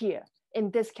right here in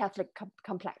this Catholic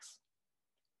complex.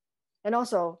 And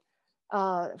also,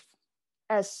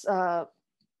 as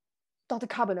Dr.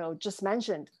 Carbonneau just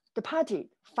mentioned, the party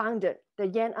founded the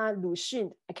Yan'an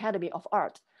Luxun Academy of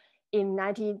Art in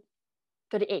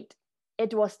 1938.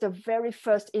 It was the very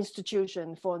first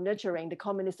institution for nurturing the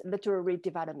communist literary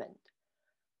development.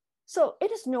 So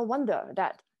it is no wonder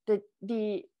that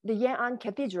the Yan'an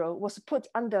Cathedral was put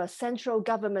under central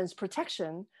government's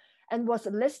protection and was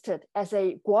listed as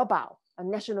a Guobao, a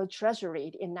national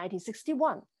treasury, in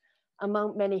 1961,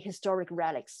 among many historic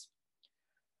relics.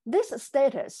 This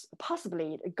status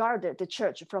possibly guarded the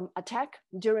church from attack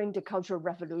during the Cultural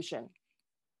Revolution.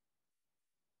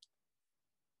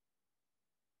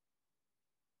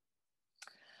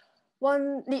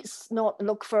 One needs not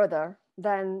look further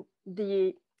than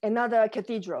another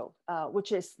cathedral,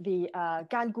 which is the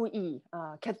Ganguyi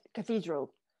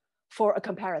Cathedral, for a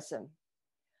comparison.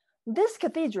 This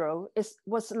cathedral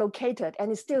was located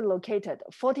and is still located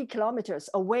 40 kilometers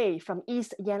away from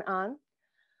East Yan'an.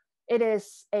 It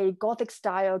is a Gothic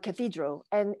style cathedral,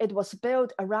 and it was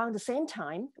built around the same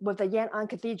time with the Yan'an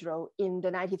Cathedral in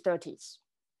the 1930s.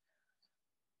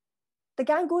 The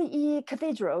Ganguyi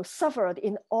Cathedral suffered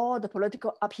in all the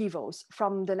political upheavals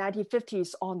from the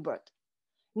 1950s onward.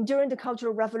 During the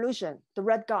Cultural Revolution, the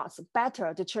Red Guards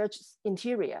battered the church's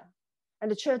interior,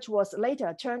 and the church was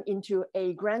later turned into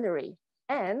a granary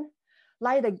and,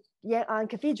 like the Yan'an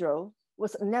Cathedral,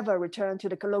 was never returned to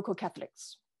the local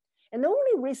Catholics. And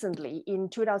only recently, in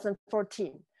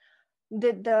 2014,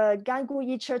 did the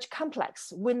Ganguyi Church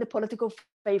complex win the political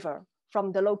favor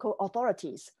from the local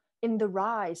authorities in the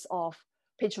rise of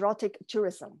patriotic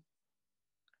tourism.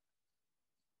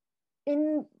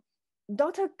 In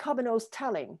Dr. Carbonneau's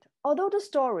telling, although the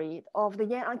story of the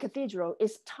Yan'an Cathedral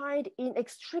is tied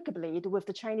inextricably with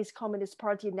the Chinese Communist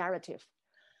Party narrative,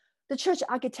 the church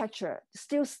architecture,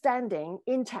 still standing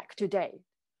intact today,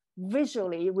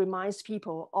 visually reminds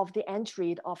people of the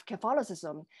entry of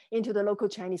Catholicism into the local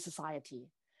Chinese society.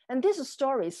 And this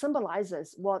story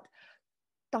symbolizes what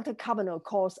Dr. Carbonneau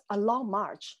calls a long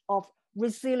march of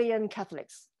resilient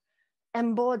Catholics,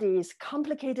 embodies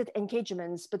complicated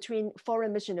engagements between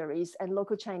foreign missionaries and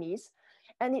local Chinese,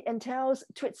 and it entails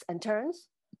twists and turns,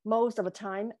 most of the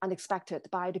time unexpected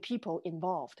by the people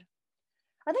involved.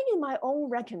 I think in my own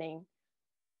reckoning,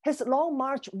 his long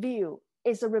march view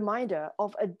is a reminder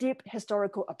of a deep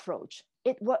historical approach.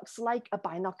 It works like a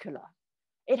binocular.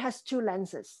 It has two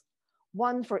lenses,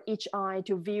 one for each eye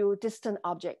to view distant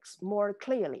objects more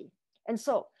clearly. And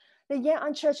so the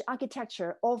Yan'an Church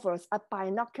architecture offers a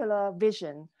binocular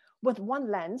vision with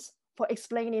one lens for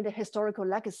explaining the historical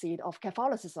legacy of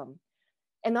Catholicism,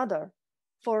 another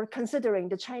for considering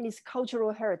the Chinese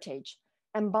cultural heritage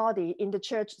embodied in the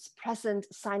church's present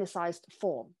Sinicized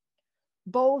form.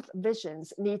 Both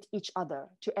visions need each other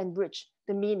to enrich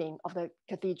the meaning of the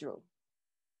cathedral.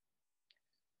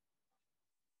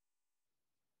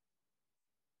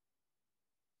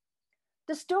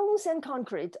 The stones and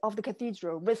concrete of the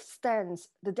cathedral withstands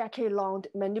the decade-long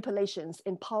manipulations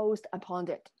imposed upon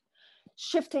it,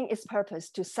 shifting its purpose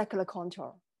to secular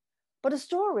contour. But the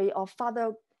story of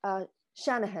Father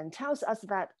Shanahan tells us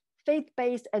that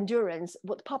faith-based endurance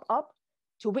would pop up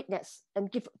to witness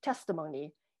and give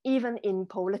testimony, even in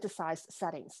politicized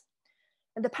settings.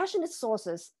 And the passionate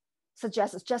sources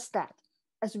suggest just that,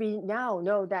 as we now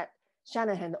know that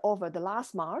Shanahan offered the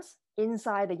last Mass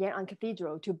inside the Yan'an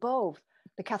Cathedral to both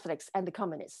the Catholics and the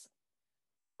communists.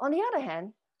 On the other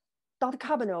hand, Dr.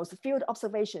 Carbonneau's field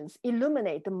observations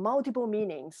illuminate the multiple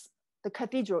meanings the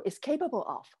cathedral is capable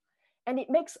of, and it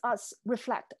makes us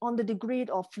reflect on the degree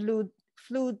of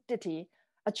fluidity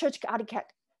a church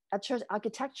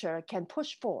architecture can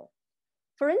push for.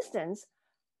 For instance,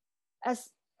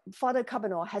 as Father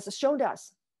Carbonneau has shown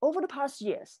us, over the past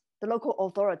years, the local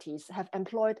authorities have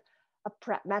employed a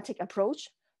pragmatic approach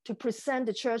to present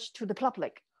the church to the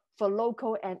public for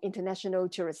local and international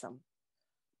tourism.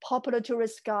 Popular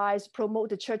tourist guides promote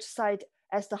the church site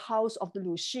as the house of the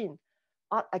Luxin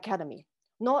Art Academy,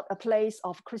 not a place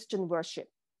of Christian worship.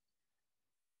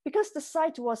 Because the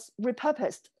site was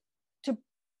repurposed to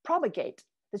propagate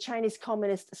the Chinese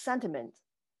communist sentiment,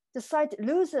 the site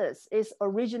loses its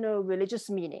original religious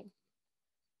meaning.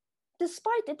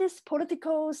 Despite this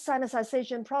political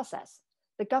Sinicization process,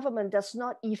 the government does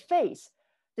not efface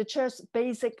the church's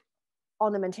basic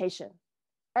ornamentation.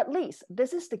 At least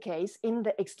this is the case in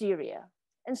the exterior.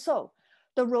 And so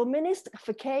the Romanist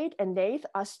facade and nave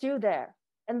are still there.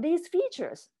 And these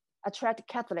features attract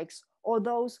Catholics or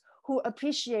those who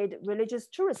appreciate religious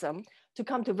tourism to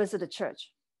come to visit the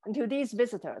church. And to these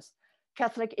visitors,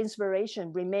 Catholic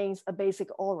inspiration remains a basic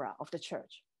aura of the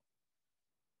church.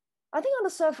 I think on the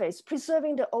surface,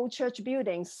 preserving the old church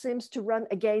buildings seems to run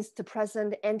against the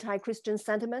present anti-Christian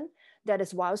sentiment that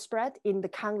is widespread in the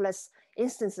countless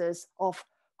instances of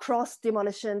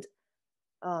cross-demolition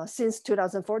since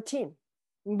 2014.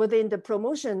 Within the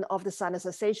promotion of the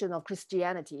Sinicization of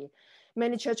Christianity,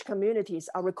 many church communities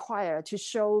are required to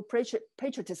show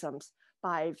patriotism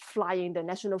by flying the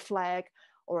national flag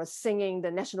or singing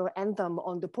the national anthem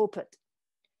on the pulpit.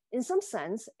 In some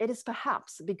sense, it is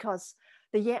perhaps because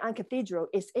the Yan'an Cathedral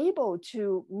is able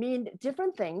to mean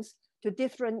different things to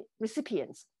different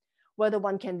recipients, whether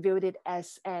one can view it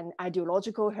as an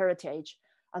ideological heritage,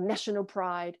 a national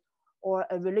pride, or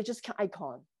a religious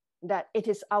icon, that it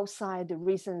is outside the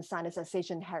recent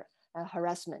Sinicization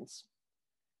harassments.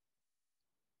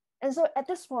 And so at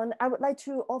this point, I would like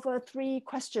to offer 3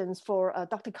 questions for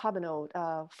Dr. Carbonneau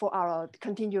for our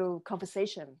continued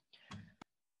conversation.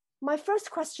 My first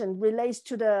question relates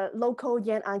to the local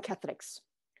Yan'an Catholics.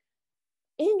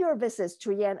 In your visits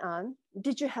to Yan'an,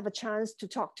 did you have a chance to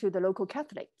talk to the local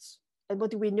Catholics? And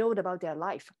what do we know about their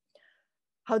life?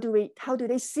 How do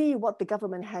they see what the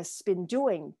government has been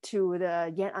doing to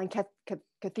the Yan'an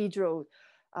Cathedral,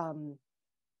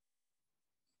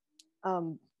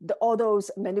 all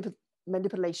those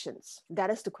manipulations?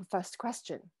 That is the first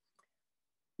question.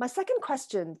 My second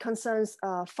question concerns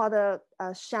Father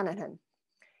Shanahan.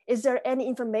 Is there any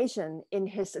information in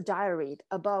his diary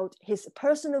about his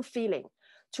personal feeling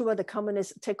toward the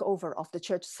communist takeover of the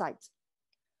church site.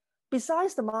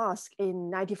 Besides the mosque in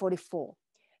 1944,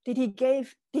 did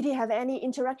he have any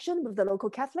interaction with the local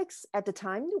Catholics at the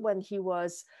time when he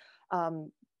was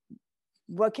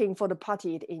working for the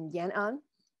party in Yan'an?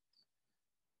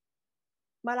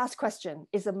 My last question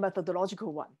is a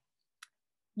methodological one.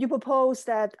 You propose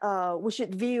that we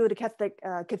should view the Catholic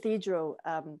cathedral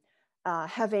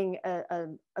having a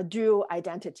dual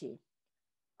identity.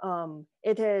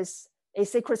 It is a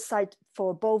sacred site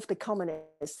for both the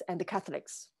communists and the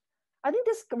Catholics. I think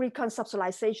this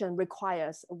reconceptualization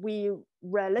requires we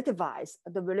relativize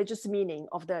the religious meaning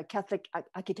of the Catholic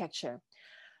architecture.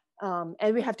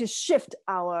 And we have to shift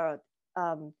our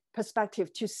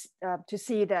perspective to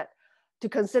see that, to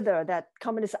consider that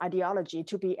communist ideology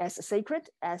to be as sacred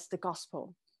as the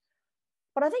gospel.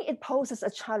 But I think it poses a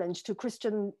challenge to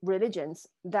Christian religions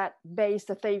that base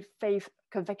the faith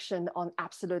conviction on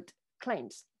absolute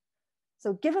claims.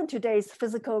 So given today's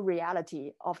physical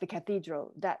reality of the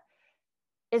cathedral, that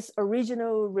its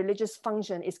original religious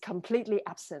function is completely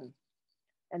absent,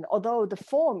 and although the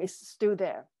form is still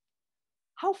there,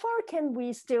 how far can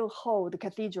we still hold the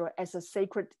cathedral as a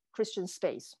sacred Christian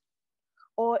space?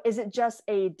 Or is it just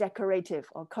a decorative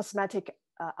or cosmetic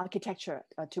architecture,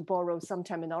 to borrow some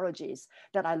terminologies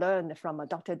that I learned from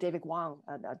Dr. David Wang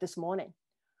this morning?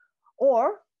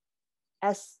 Or,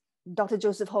 as Dr.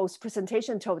 Joseph Ho's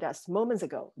presentation told us moments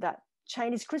ago, that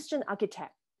Chinese Christian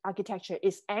architecture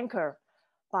is anchored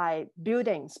by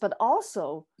buildings, but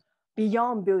also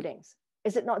beyond buildings.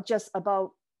 Is it not just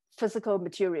about physical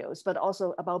materials, but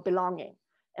also about belonging,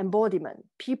 embodiment,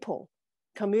 people,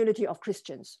 community of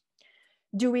Christians?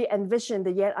 Do we envision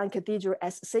the Yan'an Cathedral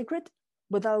as sacred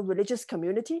without religious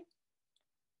community?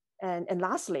 And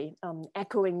lastly,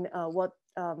 echoing what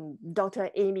Dr.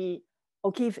 Amy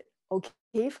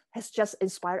O'Keefe has just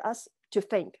inspired us to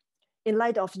think, in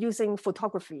light of using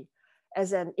photography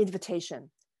as an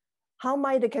invitation, how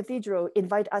might the cathedral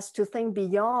invite us to think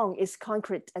beyond its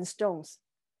concrete and stones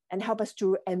and help us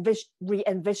to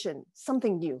re-envision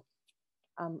something new?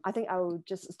 I think I'll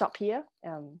just stop here.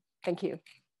 Thank you.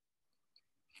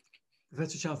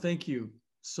 Professor Chow, thank you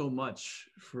so much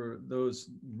for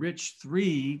those rich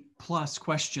 3+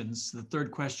 questions. The third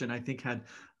question, I think, had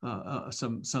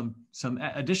some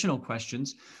additional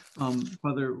questions.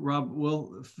 Father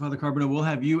Carbonneau, we'll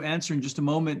have you answer in just a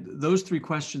moment those 3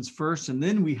 questions first, and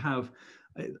then we have,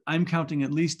 I'm counting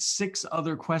at least 6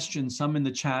 other questions, some in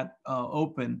the chat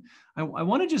open. I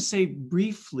want to just say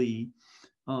briefly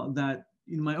that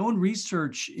in my own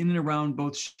research in and around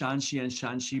both Shanxi and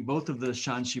Shanxi, both of the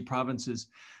Shanxi provinces,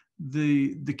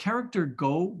 the character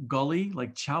go, gully,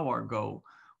 like Chow go,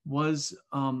 was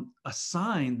a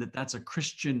sign that that's a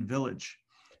Christian village.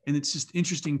 And it's just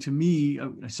interesting to me.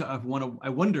 I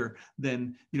wonder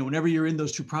then, whenever you're in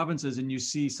those 2 provinces and you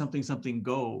see something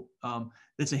go,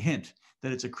 that's a hint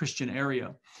that it's a Christian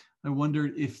area. I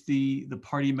wondered if the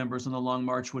party members on the Long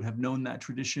March would have known that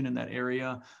tradition in that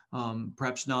area,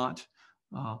 perhaps not.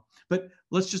 But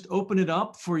let's just open it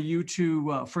up for you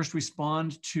to first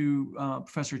respond to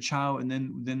Professor Chow, and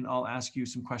then I'll ask you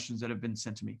some questions that have been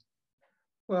sent to me.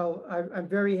 Well, I'm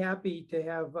very happy to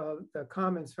have the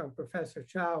comments from Professor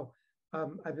Chow.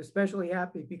 I'm especially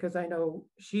happy because I know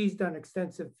she's done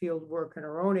extensive field work in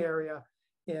her own area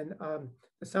in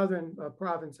the southern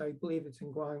province. I believe it's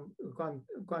in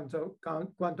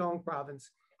Guangdong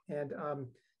province. And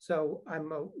so I'm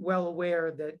well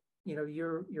aware that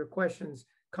your questions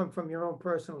come from your own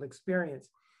personal experience.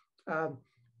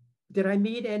 Did I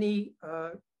meet any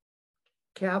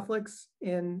Catholics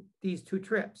in these 2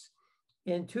 trips?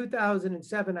 In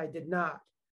 2007, I did not.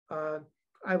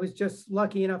 I was just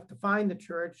lucky enough to find the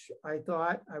church. I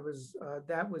thought I was,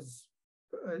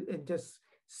 and just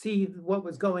see what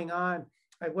was going on.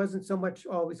 I wasn't so much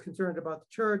always concerned about the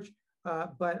church,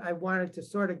 but I wanted to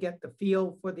sort of get the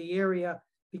feel for the area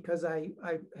because I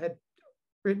had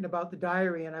written about the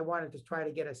diary and I wanted to try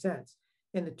to get a sense.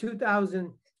 In the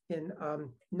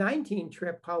 2019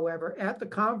 trip, however, at the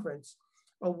conference,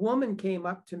 a woman came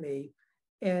up to me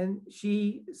and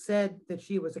she said that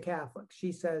she was a Catholic.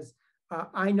 She says,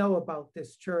 I know about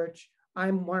this church.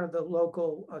 I'm one of the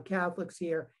local Catholics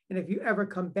here. And if you ever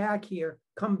come back here,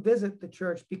 come visit the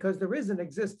church because there is an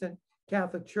existent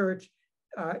Catholic church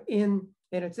and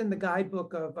it's in the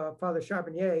guidebook of Father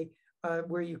Charbonneau,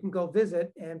 where you can go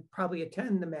visit and probably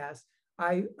attend the Mass.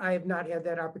 I have not had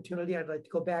that opportunity. I'd like to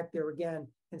go back there again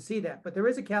and see that. But there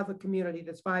is a Catholic community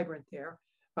that's vibrant there.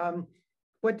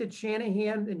 What did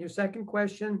Shanahan, in your second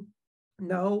question?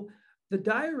 No, the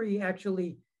diary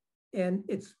actually, and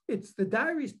the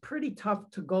diary is pretty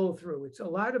tough to go through. It's a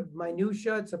lot of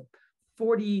minutia. It's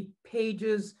 40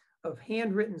 pages of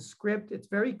handwritten script. It's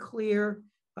very clear,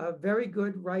 very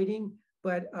good writing.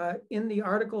 But in the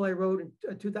article I wrote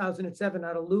in 2007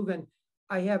 out of Leuven,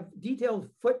 I have detailed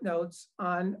footnotes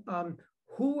on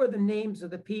who are the names of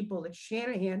the people that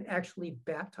Shanahan actually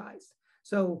baptized.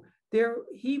 So there,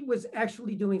 he was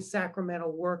actually doing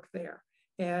sacramental work there.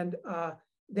 And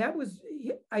that was,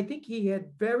 I think he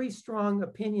had very strong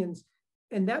opinions.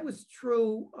 And that was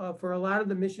true for a lot of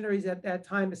the missionaries at that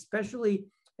time, especially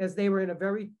as they were in a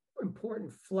very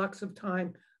important flux of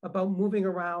time about moving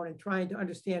around and trying to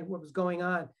understand what was going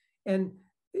on. And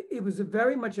it was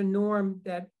very much a norm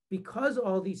that because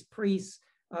all these priests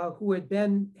who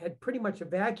had pretty much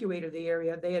evacuated the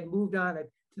area, they had moved on to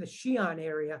the Xi'an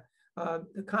area.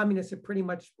 The communists had pretty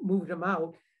much moved them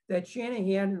out, that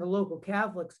Shanahan and the local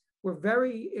Catholics were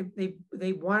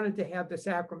they wanted to have the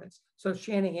sacraments. So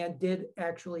Shanahan did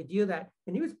actually do that.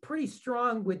 And he was pretty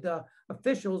strong with the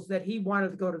officials that he wanted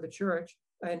to go to the church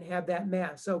and have that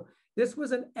mass. So this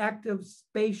was an active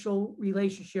spatial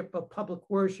relationship of public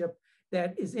worship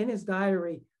that is in his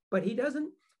diary, but he does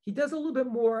a little bit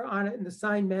more on it in the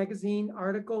Sign magazine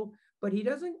article, but he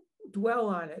doesn't dwell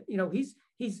on it. You know,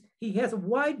 he has a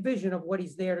wide vision of what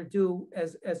he's there to do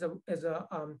as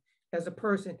a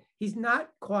person. He's not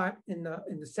caught in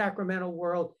the sacramental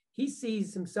world. He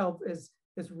sees himself as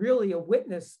really a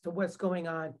witness to what's going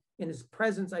on, and his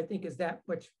presence, I think, is that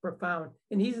much profound.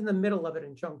 And he's in the middle of it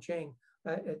in Chongqing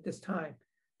at this time.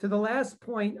 To the last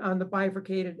point on the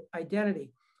bifurcated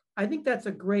identity, I think that's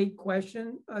a great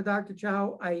question, Dr.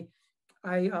 Chow.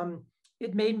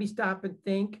 It made me stop and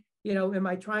think, you know, am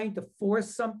I trying to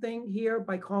force something here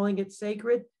by calling it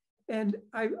sacred? And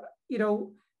I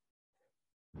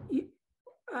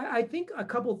think a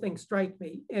couple things strike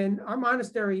me. In our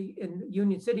monastery in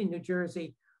Union City, New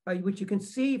Jersey, which you can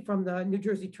see from the New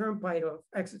Jersey Turnpike of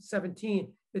exit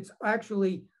 17, it's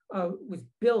actually was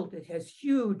built. It has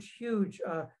huge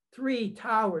 3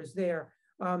 towers there.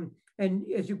 And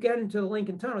as you get into the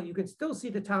Lincoln Tunnel, you can still see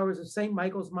the towers of St.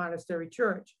 Michael's Monastery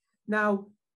Church. Now,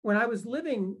 when I was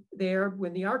living there,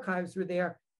 when the archives were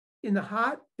there, in the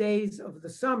hot days of the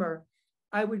summer,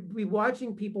 I would be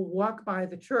watching people walk by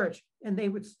the church, and they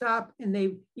would stop,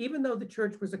 and even though the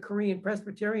church was a Korean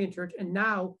Presbyterian church, and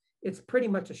now it's pretty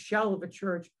much a shell of a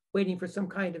church waiting for some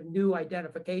kind of new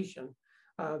identification,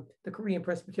 the Korean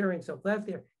Presbyterians have left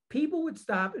there, people would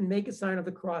stop and make a sign of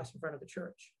the cross in front of the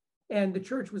church. And the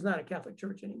church was not a Catholic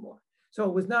church anymore. So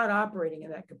it was not operating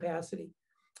in that capacity.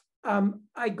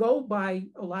 I go by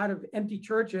a lot of empty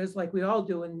churches like we all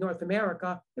do in North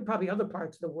America and probably other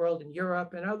parts of the world, in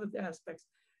Europe and other aspects.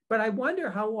 But I wonder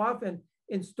how often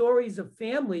in stories of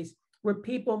families where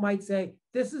people might say,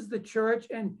 this is the church.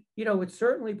 And, you know, it's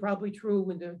certainly probably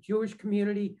true in the Jewish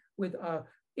community with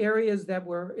areas that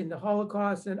were in the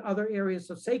Holocaust and other areas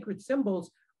of sacred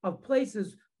symbols of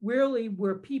places really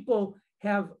where people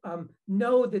have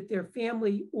know that their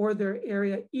family or their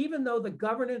area, even though the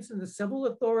governance and the civil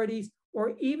authorities,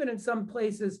 or even in some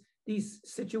places, these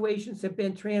situations have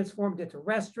been transformed into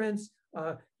restaurants,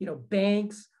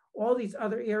 banks, all these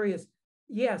other areas.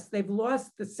 Yes, they've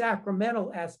lost the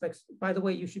sacramental aspects. By the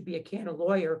way, you should be a canon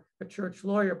lawyer, a church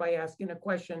lawyer, by asking a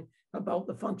question about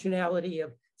the functionality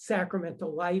of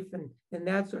sacramental life and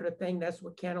that sort of thing. That's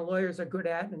what canon lawyers are good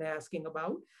at and asking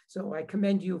about. So I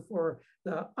commend you for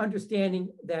the understanding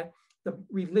that the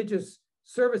religious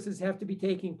services have to be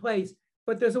taking place.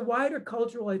 But there's a wider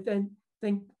cultural, I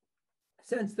think,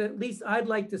 sense that at least I'd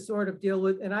like to sort of deal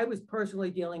with, and I was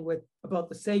personally dealing with, about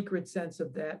the sacred sense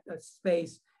of that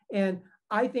space. And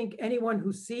I think anyone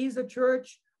who sees a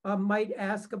church might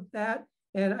ask of that.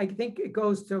 And I think it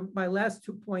goes to my last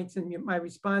 2 points in my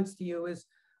response to you is,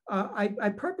 I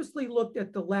purposely looked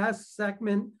at the last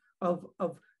segment of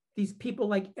these people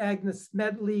like Agnes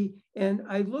Smedley, and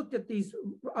I looked at these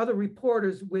other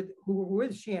reporters who were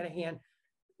with Shanahan.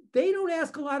 They don't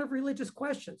ask a lot of religious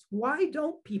questions. Why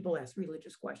don't people ask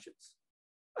religious questions?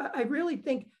 I really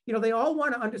think, they all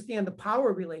want to understand the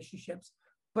power relationships,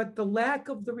 but the lack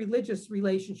of the religious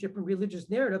relationship and religious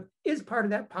narrative is part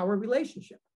of that power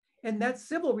relationship, and that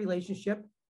civil relationship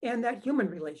and that human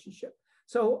relationship.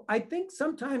 So I think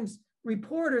sometimes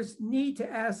reporters need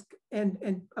to ask,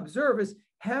 and observers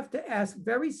have to ask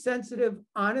very sensitive,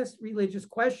 honest religious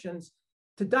questions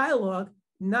to dialogue,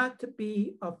 not to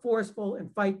be forceful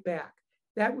and fight back.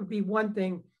 That would be one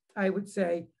thing I would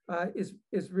say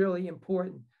is really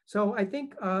important. So I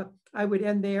think I would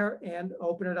end there and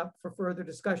open it up for further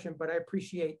discussion, but I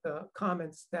appreciate the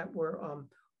comments that were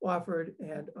offered,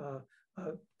 and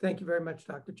thank you very much,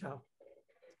 Dr. Chow.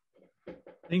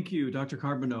 Thank you, Dr.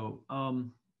 Carbonneau.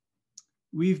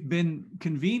 We've been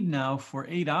convened now for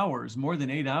 8 hours, more than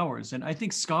 8 hours. And I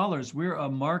think scholars, we're a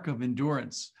mark of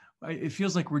endurance. It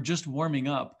feels like we're just warming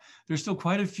up. There's still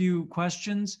quite a few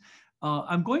questions.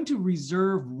 I'm going to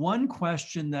reserve one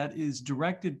question that is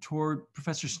directed toward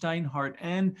Professor Steinhardt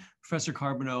and Professor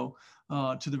Carbonneau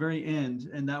to the very end,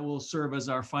 and that will serve as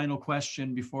our final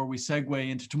question before we segue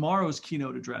into tomorrow's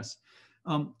keynote address.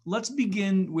 Let's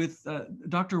begin with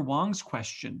Dr. Wang's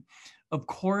question. Of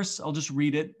course, I'll just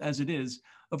read it as it is.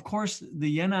 Of course,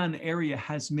 the Yan'an area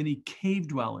has many cave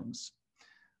dwellings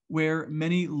where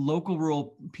many local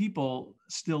rural people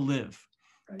still live.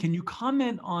 Can you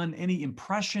comment on any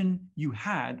impression you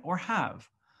had or have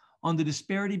on the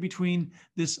disparity between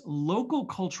this local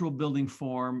cultural building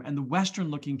form and the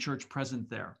Western-looking church present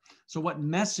there? So what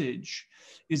message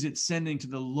is it sending to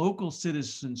the local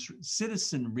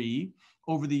citizenry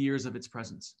over the years of its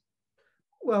presence?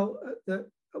 Well,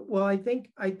 I think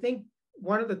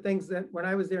one of the things that when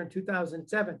I was there in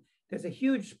 2007, there's a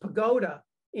huge pagoda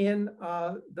in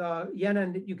the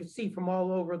Yan'an that you could see from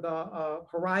all over the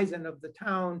horizon of the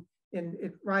town, and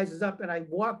it rises up. And I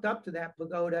walked up to that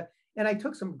pagoda and I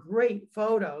took some great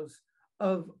photos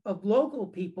of local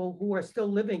people who are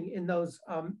still living in those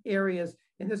areas.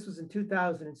 And this was in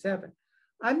 2007.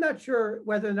 I'm not sure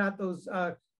whether or not those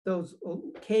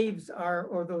caves are,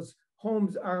 or those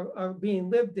homes are being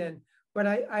lived in, but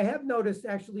I have noticed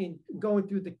actually in going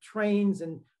through the trains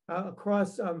and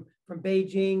across from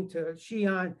Beijing to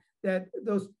Xi'an, that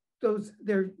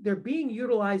they're being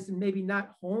utilized in maybe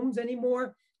not homes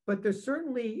anymore, but they're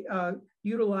certainly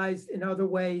utilized in other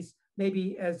ways,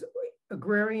 maybe as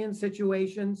agrarian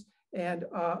situations and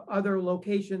other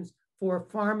locations for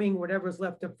farming, whatever's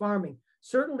left of farming.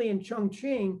 Certainly in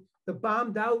Chongqing, the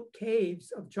bombed out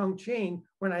caves of Chongqing,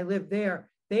 when I lived there,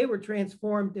 they were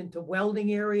transformed into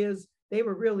welding areas. They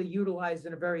were really utilized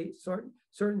in a very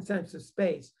certain sense of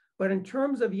space. But in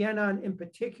terms of Yan'an in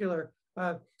particular,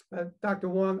 Dr.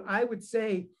 Wang, I would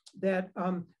say that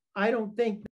I don't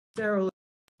think necessarily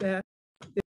that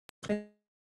I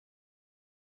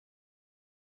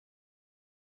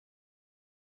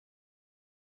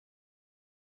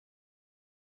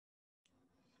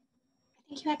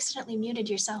think you accidentally muted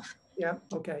yourself. Yeah,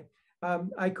 okay.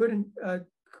 I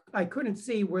couldn't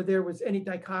see where there was any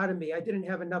dichotomy. I didn't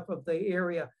have enough of the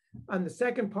area. On the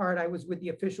second part, I was with the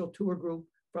official tour group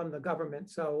from the government.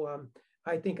 So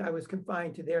I think I was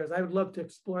confined to theirs. I would love to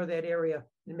explore that area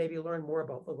and maybe learn more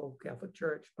about the local Catholic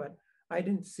Church, but I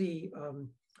didn't see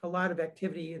a lot of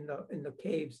activity in the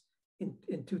caves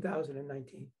in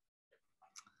 2019.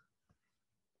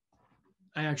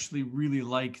 I actually really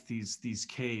like these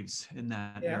caves in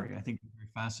that area. I think they're very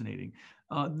fascinating.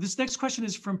 This next question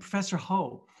is from Professor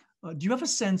Ho. Do you have a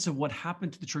sense of what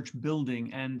happened to the church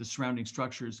building and the surrounding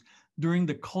structures during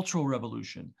the Cultural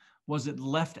Revolution? Was it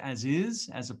left as is,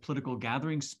 as a political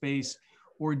gathering space,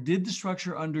 or did the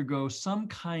structure undergo some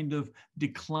kind of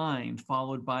decline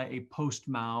followed by a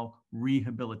post-Mao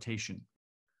rehabilitation?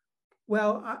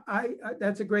 Well,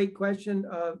 that's a great question,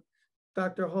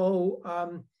 Dr.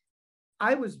 Ho.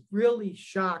 I was really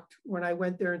shocked when I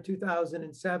went there in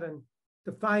 2007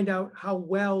 to find out how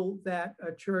well that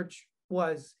church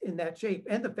was in that shape,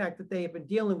 and the fact that they have been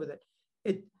dealing with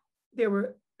it.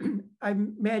 I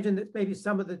imagine that maybe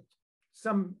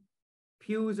some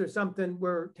pews or something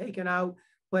were taken out,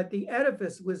 but the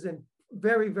edifice was in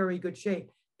very, very good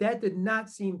shape. That did not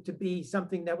seem to be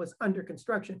something that was under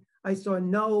construction. I saw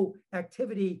no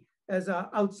activity as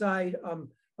outside,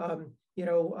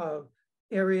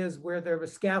 areas where there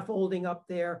was scaffolding up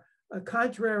there,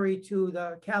 contrary to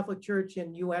the Catholic Church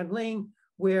in Yuanling,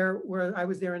 where I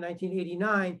was there in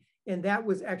 1989, and that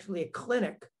was actually a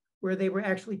clinic where they were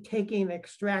actually taking and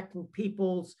extracting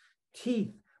people's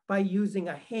teeth by using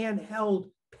a handheld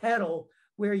pedal,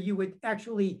 where you would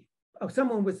actually,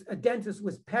 a dentist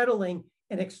was pedaling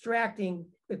and extracting.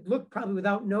 It looked probably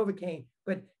without Novocaine,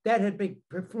 but that had been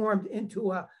performed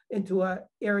into a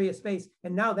area space.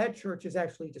 And now that church is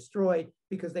actually destroyed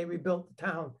because they rebuilt the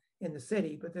town in the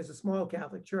city, but there's a small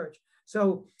Catholic church.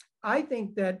 So I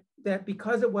think that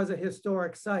because it was a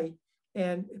historic site,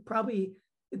 and probably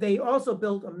they also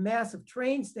built a massive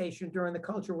train station during the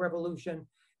Cultural Revolution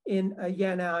in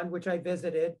Yan'an, which I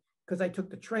visited because I took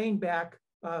the train back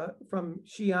from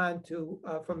Yan'an to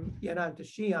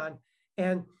Xi'an.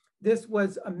 And this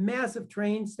was a massive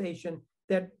train station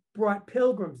that brought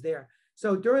pilgrims there.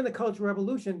 So during the Cultural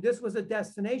Revolution, this was a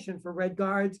destination for Red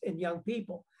Guards and young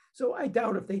people. So I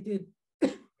doubt if they did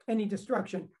any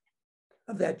destruction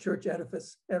of that church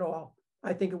edifice at all.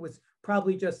 I think it was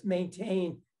probably just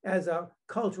maintained as a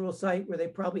cultural site where they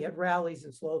probably had rallies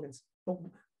and slogans. But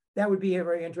that would be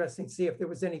very interesting to see if there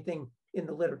was anything in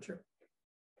the literature.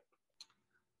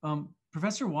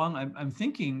 Professor Wang, I'm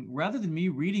thinking rather than me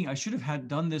reading, I should have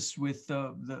done this with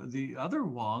the other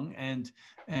Wang and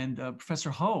Professor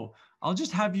Ho. I'll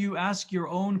just have you ask your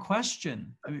own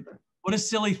question. I mean, what a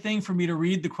silly thing for me to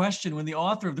read the question when the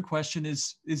author of the question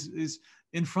is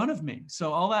in front of me.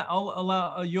 So I'll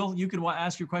allow you can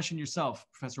ask your question yourself,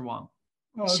 Professor Wang.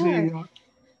 Sure.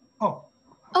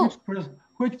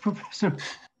 Which professor?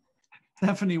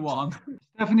 Stephanie Wang.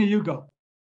 Stephanie, you go.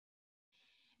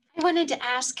 I wanted to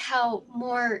ask how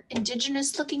more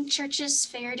indigenous looking churches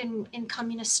fared in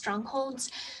communist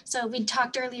strongholds. So we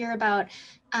talked earlier about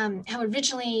how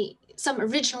some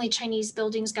originally Chinese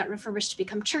buildings got refurbished to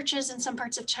become churches in some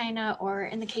parts of China, or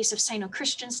in the case of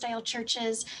Sino-Christian style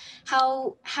churches.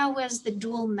 How was the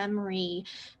dual memory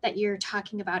that you're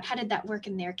talking about? How did that work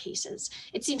in their cases?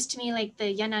 It seems to me like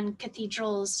the Yan'an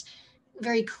cathedrals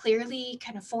very clearly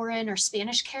kind of foreign or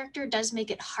Spanish character does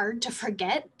make it hard to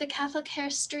forget the Catholic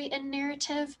history and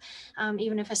narrative,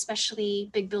 even if especially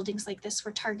big buildings like this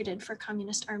were targeted for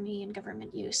communist army and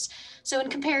government use. So in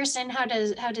comparison, how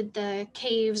did the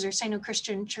caves or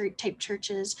Sino-Christian type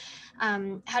churches,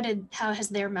 how has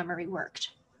their memory worked?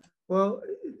 Well,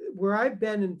 where I've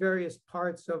been in various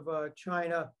parts of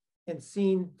China and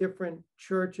seen different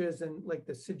churches in like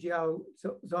the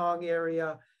Sijiazhuang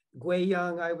area,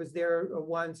 Guiyang, I was there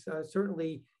once,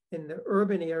 certainly in the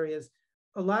urban areas.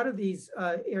 A lot of these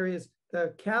areas,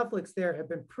 the Catholics there have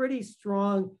been pretty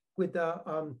strong with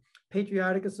the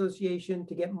Patriotic Association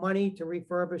to get money to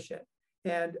refurbish it.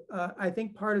 And I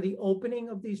think part of the opening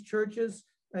of these churches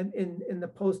in the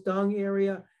Postdong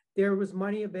area, there was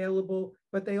money available,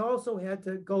 but they also had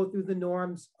to go through the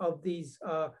norms of these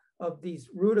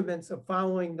rudiments of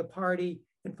following the party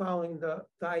and following the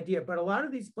idea. But a lot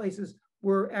of these places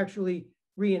were actually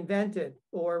reinvented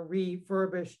or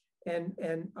refurbished, and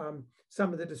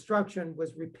some of the destruction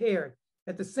was repaired.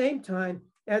 At the same time,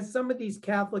 as some of these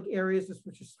Catholic areas,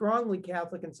 which are strongly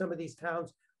Catholic in some of these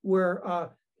towns,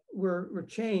 were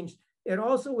changed, it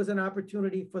also was an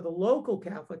opportunity for the local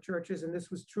Catholic churches, and this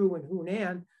was true in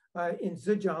Hunan, in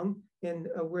Zhejiang,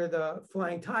 where the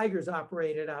Flying Tigers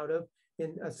operated out of,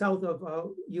 in south of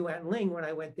Yuanling when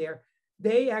I went there.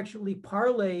 They actually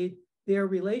parlayed their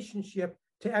relationship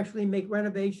to actually make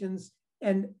renovations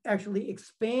and actually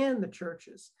expand the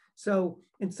churches. So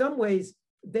in some ways,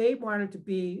 they wanted to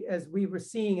be, as we were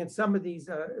seeing in some of these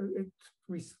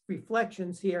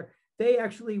reflections here, they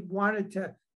actually wanted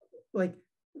to like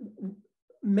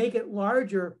make it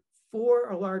larger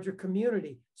for a larger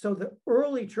community. So the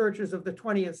early churches of the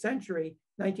 20th century,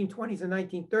 1920s and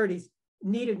 1930s,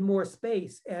 needed more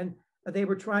space, and they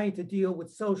were trying to deal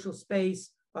with social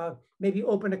space, maybe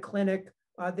open a clinic.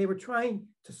 They were trying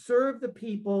to serve the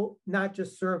people, not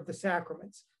just serve the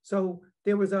sacraments. So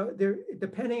there was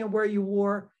depending on where you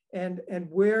were and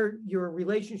where your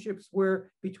relationships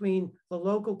were between the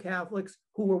local Catholics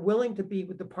who were willing to be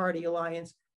with the party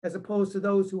alliance, as opposed to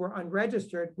those who were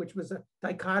unregistered, which was a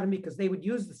dichotomy because they would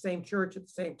use the same church at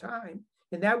the same time.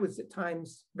 And that was at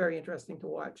times very interesting to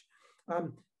watch.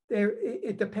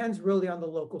 It depends really on the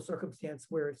local circumstance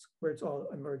where it's all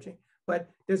emerging. But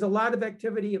there's a lot of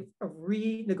activity of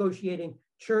renegotiating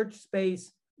church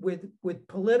space with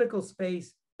political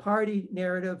space, party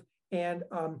narrative, and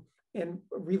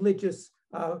religious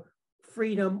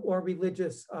freedom or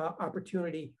religious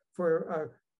opportunity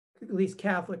for at least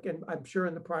Catholic, and I'm sure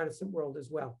in the Protestant world as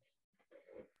well.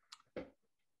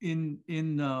 In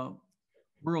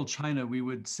rural China, we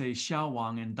would say Xiao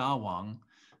Wang and Da Wang.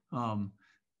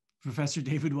 Professor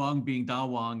David Wang being Da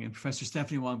Wang and Professor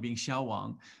Stephanie Wang being Xiao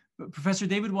Wang. But Professor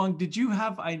David Wang, did you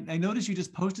have, I noticed you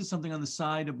just posted something on the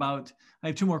side about, I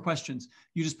have two more questions.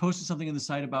 You just posted something on the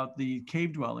side about the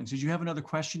cave dwellings. Did you have another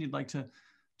question you'd like to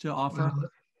offer? Well,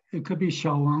 it could be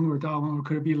Xiao Wang or Da Wang, or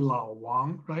could it be Lao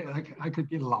Wang, right? I could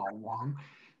be Lao Wang.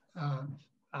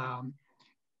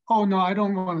 Oh no, I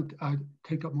don't want to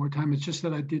take up more time. It's just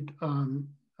that I did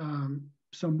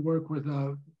some work with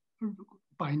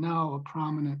by now a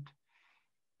prominent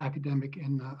academic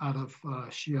out of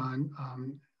Xi'an,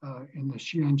 in the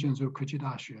Xi'an Zhenzhou Keqi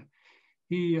Daxue.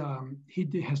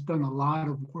 He has done a lot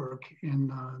of work in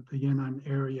the Yan'an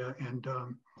area, and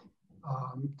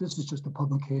this is just a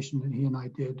publication that he and I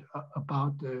did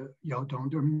about the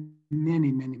Yaodong. There are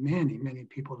many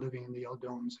people living in the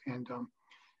Yaodongs, and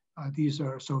these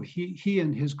are, so he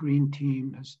and his green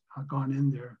team has gone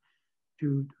in there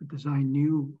to design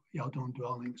new Yaodong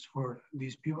dwellings for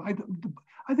these people.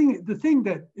 I think the thing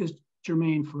that is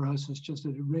germane for us is just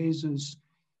that it raises,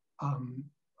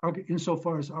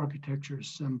 insofar as architecture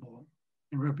is symbol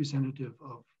and representative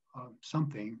of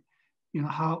something, you know,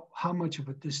 how much of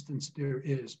a distance there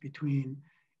is between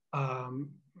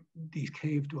these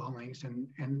cave dwellings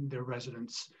and their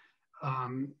residents.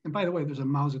 And by the way, there's a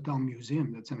Mao Zedong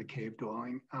museum that's in a cave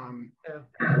dwelling.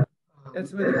 Yeah.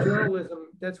 That's where the journalism.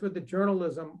 That's where the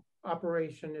journalism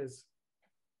operation is.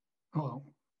 Oh,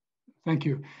 thank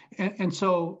you. And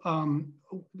so,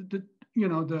 you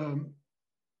know,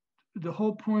 the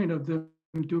whole point of the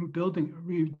building,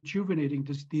 rejuvenating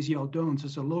these Yaldones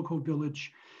as a local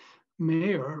village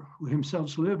mayor who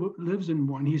himself lives in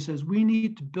one. He says, we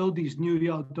need to build these new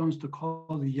Yaldones to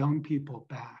call the young people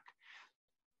back.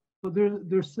 So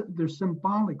there's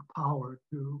symbolic power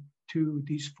to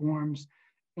these forms.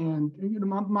 And you know,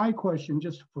 my question,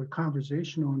 just for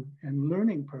conversational and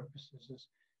learning purposes, is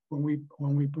when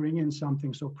we bring in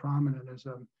something so prominent as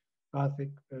a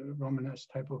Gothic Romanesque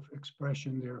type of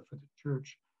expression there for the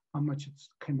church, how much it's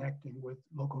connecting with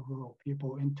local rural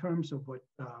people in terms of what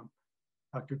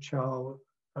Dr. Chow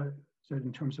said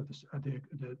in terms of the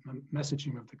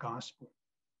messaging of the gospel.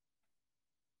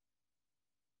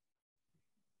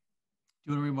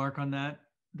 Do you want to remark on that,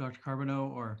 Dr.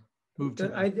 Carbonneau, or move to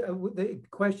the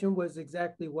question was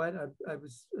exactly what? I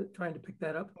was trying to pick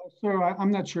that up. Sir, I'm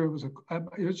not sure it was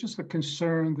just a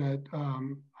concern that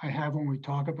I have when we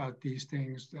talk about these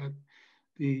things, that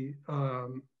the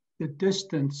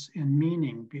distance in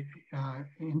meaning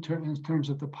in terms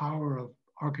of the power of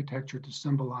architecture to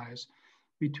symbolize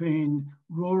between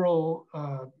rural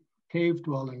cave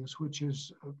dwellings, which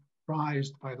is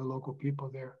prized by the local people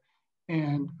there,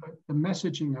 and the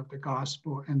messaging of the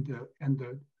gospel and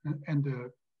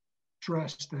the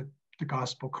dress that the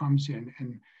gospel comes in.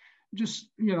 And just,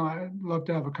 you know, I'd love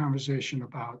to have a conversation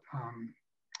about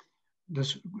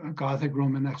this Gothic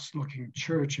Romanesque looking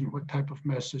church and what type of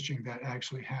messaging that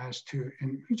actually has to,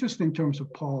 and just in terms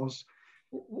of Paul's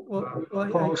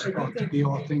Paul's thought to be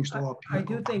all things to all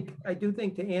people. I do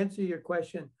think to answer your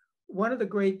question, one of the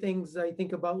great things I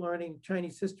think about learning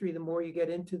Chinese history, the more you get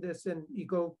into this and you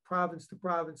go province to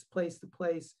province, place to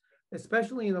place,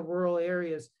 especially in the rural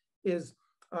areas, is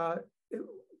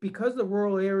because the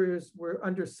rural areas were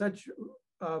under such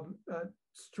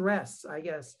stress, I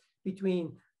guess,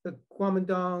 between the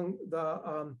Kuomintang,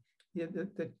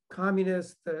 the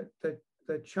communists,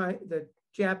 the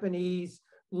Japanese,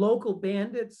 local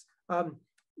bandits.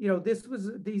 You know, this was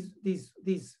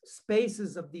these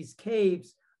spaces of these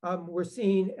caves were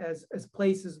seen as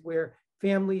places where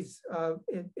families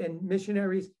and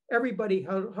missionaries, everybody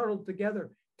huddled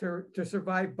together to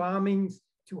survive bombings,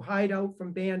 to hide out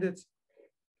from bandits.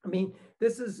 I mean,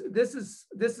 this is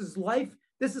life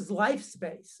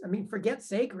space. I mean, forget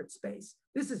sacred space.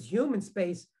 This is human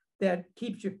space that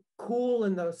keeps you cool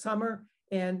in the summer,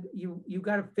 and you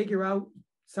got to figure out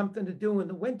something to do in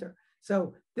the winter.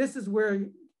 So this is where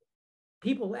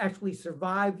people actually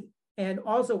survived, and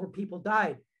also where people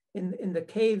died. In the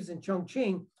caves in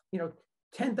Chongqing, you know,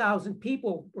 10,000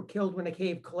 people were killed when a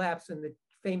cave collapsed in the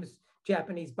famous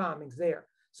Japanese bombings there.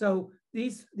 So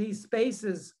these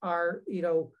spaces are, you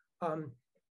know,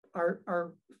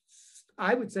 are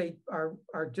I would say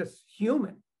are just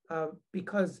human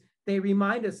because they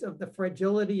remind us of the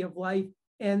fragility of life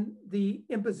and the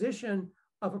imposition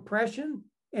of oppression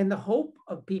and the hope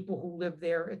of people who live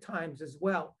there at times as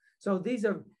well. So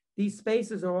these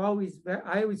spaces are always,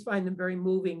 I always find them very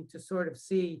moving to sort of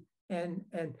see. And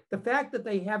the fact that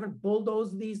they haven't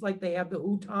bulldozed these like they have the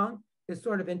Hutang is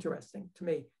sort of interesting to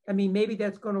me. I mean, maybe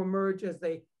that's going to emerge as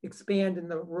they expand in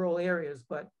the rural areas,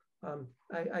 but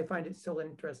I find it still an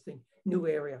interesting new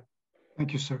area.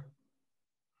 Thank you, sir.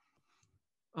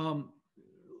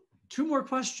 2 more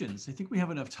questions. I think we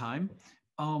have enough time.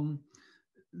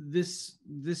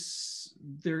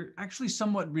 They're actually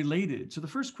somewhat related. So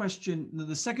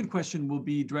the second question will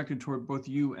be directed toward both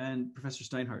you and Professor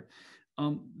Steinhardt.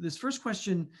 This first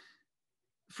question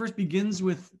begins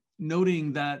with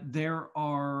noting that there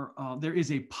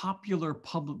is a popular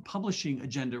publishing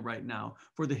agenda right now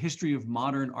for the history of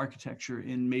modern architecture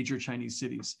in major Chinese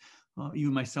cities.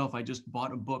 Even myself, I just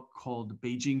bought a book called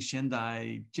Beijing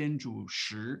Xiandai Jianzhu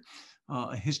Shi,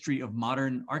 a history of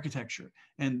modern architecture.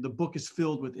 And the book is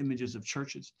filled with images of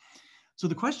churches. So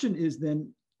the question is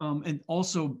then, and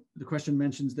also the question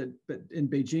mentions that in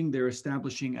Beijing, they're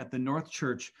establishing at the North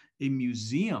Church a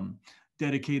museum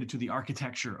dedicated to the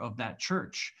architecture of that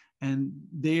church. And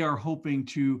they are hoping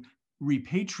to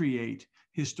repatriate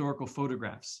historical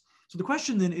photographs. So the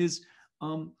question then is,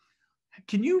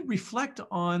 can you reflect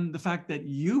on the fact that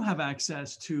you have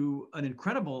access to an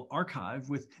incredible archive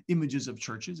with images of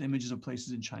churches, images of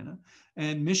places in China,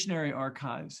 and missionary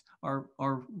archives are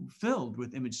filled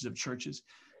with images of churches?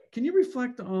 can you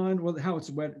reflect on, well, how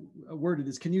it's worded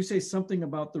is, can you say something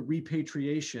about the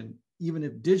repatriation, even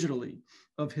if digitally,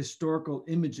 of historical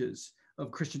images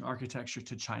of Christian architecture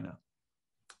to China?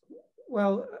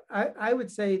 Well, I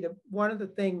would say that one of the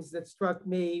things that struck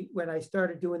me when I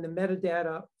started doing the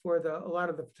metadata for a lot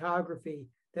of the photography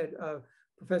that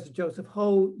Professor Joseph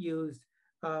Ho used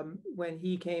when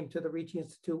he came to the Ricci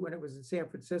Institute when it was in San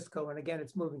Francisco, and again,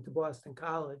 it's moving to Boston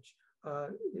College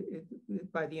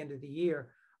by the end of the year.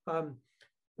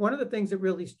 One of the things that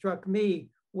really struck me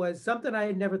was something I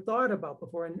had never thought about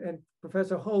before, and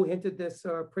Professor Ho hinted this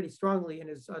pretty strongly in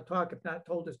his talk, if not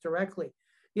told us directly.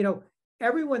 You know,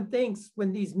 everyone thinks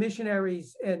when these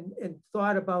missionaries and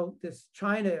thought about this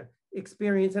China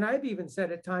experience, and I've even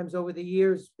said at times over the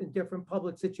years in different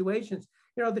public situations,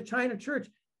 you know, the China church,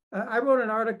 I wrote an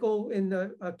article in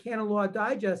the Canon Law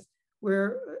Digest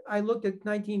where I looked at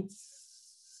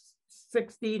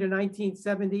 1960 to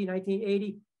 1970,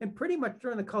 1980, and pretty much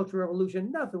during the Cultural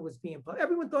Revolution, nothing was being published.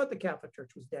 Everyone thought the Catholic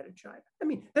Church was dead in China. I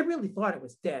mean, they really thought it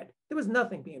was dead. There was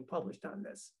nothing being published on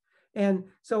this. And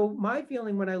so my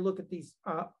feeling when I look at these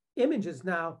images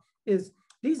now is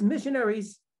these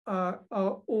missionaries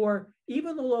or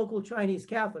even the local Chinese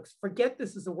Catholics forget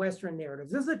this is a Western narrative.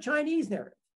 This is a Chinese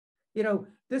narrative. You know,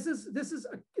 this is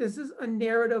a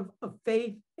narrative of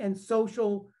faith and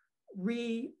social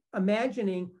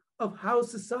reimagining of how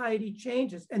society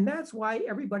changes, and that's why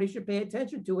everybody should pay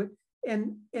attention to it.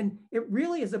 And it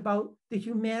really is about the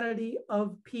humanity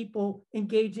of people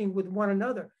engaging with one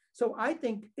another. So I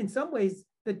think in some ways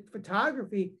the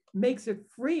photography makes it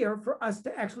freer for us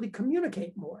to actually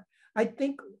communicate more. I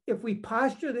think if we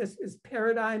posture this as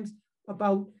paradigms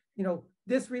about, you know,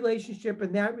 this relationship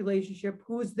and that relationship,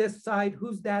 who's this side,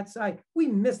 who's that side, we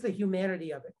miss the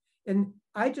humanity of it. And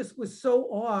I just was so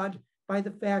awed by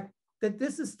the fact that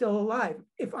this is still alive.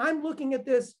 If I'm looking at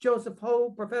this, Joseph Ho,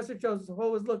 Professor Joseph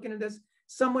Ho is looking at this,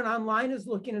 someone online is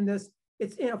looking at this,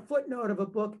 it's in a footnote of a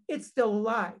book, it's still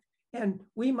alive. And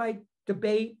we might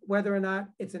debate whether or not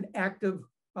it's an active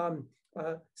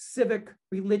civic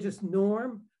religious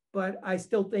norm, but I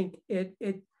still think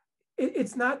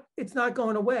it's not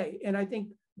going away. And I think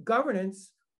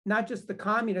governance, not just the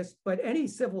communists, but any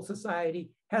civil society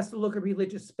has to look at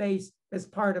religious space as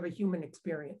part of a human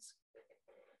experience.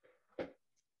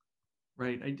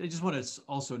 Right. I just want to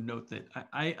also note that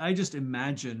I just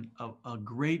imagine a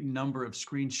great number of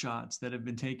screenshots that have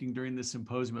been taken during the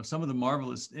symposium of some of the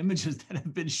marvelous images that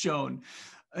have been shown.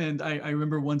 And I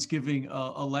remember once giving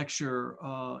a lecture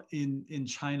in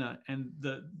China, and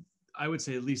I would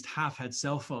say at least half had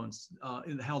cell phones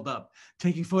held up,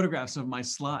 taking photographs of my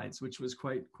slides, which was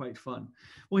quite fun.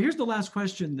 Well, here's the last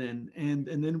question then, and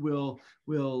then we'll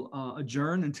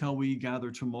adjourn until we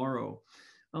gather tomorrow.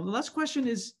 The last question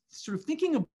is sort of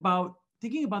thinking about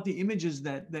the images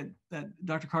that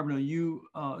Dr. Carbonneau, you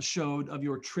showed of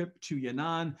your trip to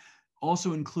Yan'an,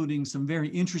 also including some very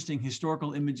interesting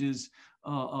historical images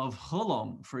of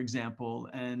Helong, for example,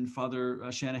 and Father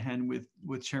Shanahan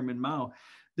with Chairman Mao.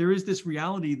 There is this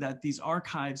reality that these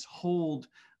archives hold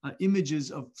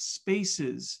images of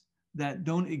spaces that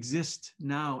don't exist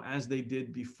now as they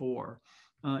did before.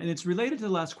 And it's related to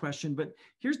the last question, but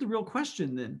here's the real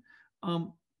question then.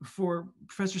 For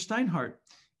Professor Steinhardt,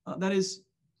 that is,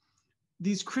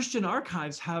 these Christian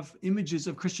archives have images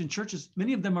of Christian churches.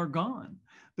 Many of them are gone,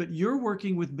 but you're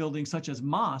working with buildings such as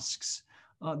mosques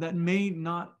that may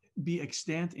not be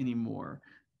extant anymore.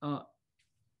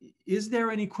 Is there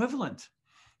an equivalent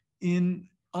in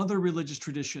other religious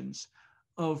traditions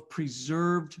of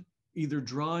preserved either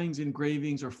drawings,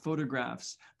 engravings, or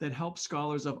photographs that help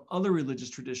scholars of other religious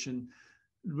traditions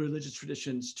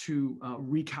to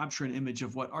recapture an image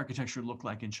of what architecture looked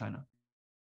like in China?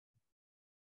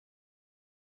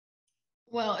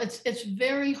 Well, it's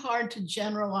very hard to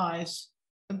generalize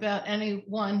about any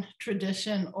one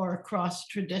tradition or across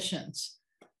traditions.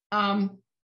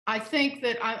 I think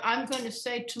that I'm going to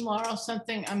say tomorrow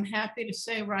something I'm happy to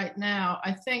say right now.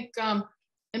 I think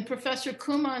in Professor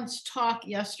Kuman's talk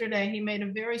yesterday, he made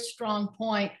a very strong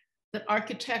point that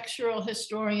architectural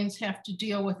historians have to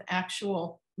deal with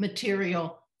actual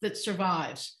material that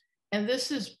survives. And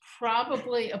this is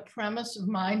probably a premise of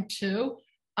mine too.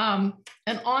 An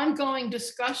ongoing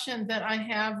discussion that I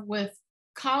have with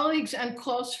colleagues and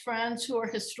close friends who are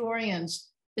historians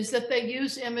is that they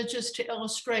use images to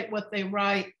illustrate what they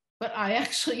write, but I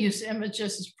actually use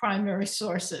images as primary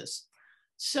sources.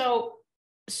 So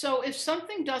if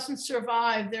something doesn't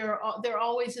survive, there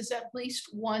always is at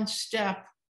least one step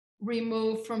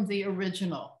removed from the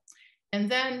original. And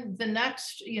then the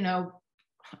next, I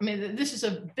mean, this is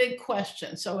a big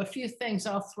question, so a few things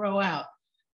I'll throw out.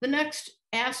 The next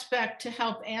aspect to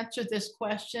help answer this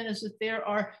question is that there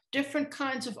are different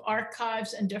kinds of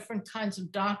archives and different kinds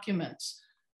of documents.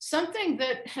 Something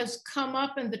that has come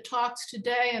up in the talks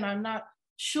today, and I'm not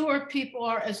sure people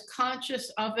are as conscious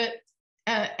of it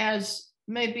as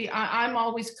maybe I'm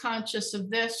always conscious of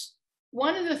this.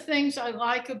 One of the things I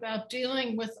like about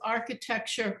dealing with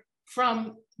architecture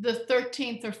from the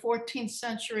 13th or 14th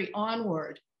century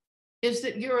onward is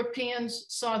that Europeans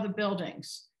saw the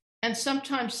buildings. And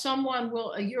sometimes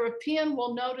a European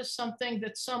will notice something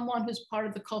that someone who's part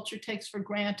of the culture takes for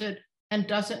granted and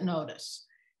doesn't notice.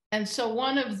 And so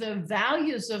one of the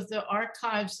values of the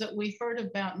archives that we heard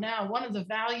about now, one of the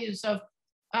values of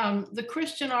the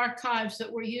Christian archives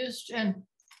that were used in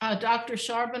Dr.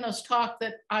 Charbonneau's talk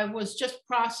that I was just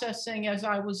processing as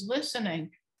I was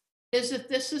listening, is that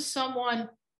this is someone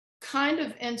kind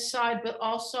of inside, but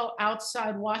also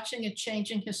outside, watching a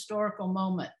changing historical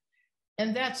moment.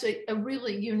 And that's a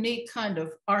really unique kind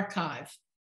of archive.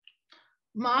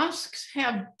 Mosques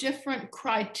have different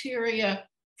criteria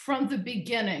from the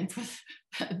beginning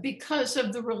because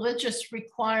of the religious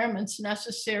requirements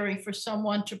necessary for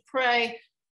someone to pray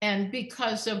and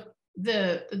because of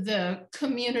the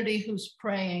community who's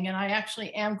praying. And I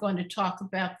actually am going to talk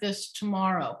about this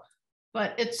tomorrow.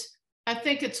 But I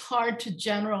think it's hard to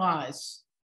generalize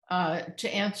to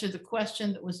answer the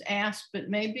question that was asked, but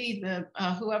maybe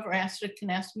whoever asked it can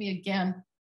ask me again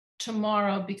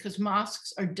tomorrow, because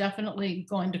mosques are definitely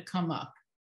going to come up.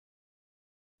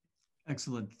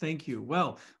 Excellent, thank you.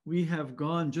 Well, we have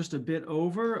gone just a bit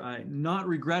over. Not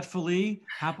regretfully,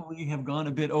 happily have gone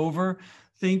a bit over.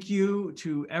 Thank you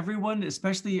to everyone,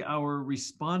 especially our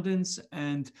respondents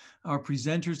and our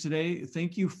presenters today.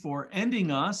 Thank you for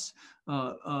ending us,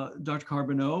 Dr.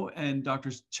 Carbonneau and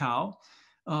Dr. Chow.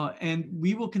 And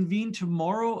we will convene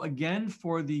tomorrow again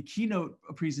for the keynote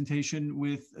presentation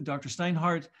with Dr.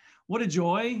 Steinhardt. What a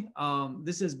joy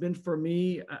this has been for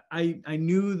me. I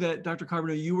knew that, Dr.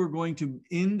 Carbonneau, you were going to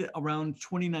end around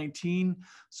 2019.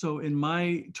 So in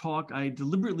my talk, I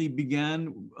deliberately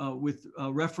began with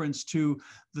reference to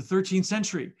the 13th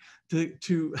century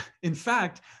in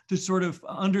fact, to sort of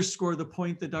underscore the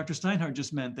point that Dr. Steinhardt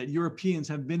just meant, that Europeans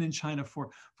have been in China for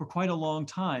quite a long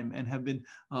time and have been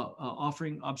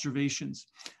offering observations.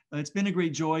 It's been a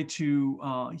great joy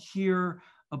to hear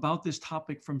about this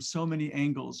topic from so many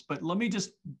angles, but let me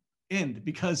just end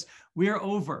because we're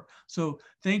over. So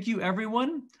thank you,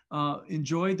 everyone.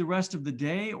 Enjoy the rest of the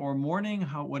day or morning,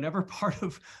 whatever part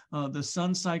of the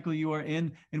sun cycle you are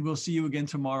in, and we'll see you again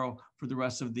tomorrow for the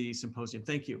rest of the symposium.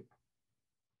 Thank you.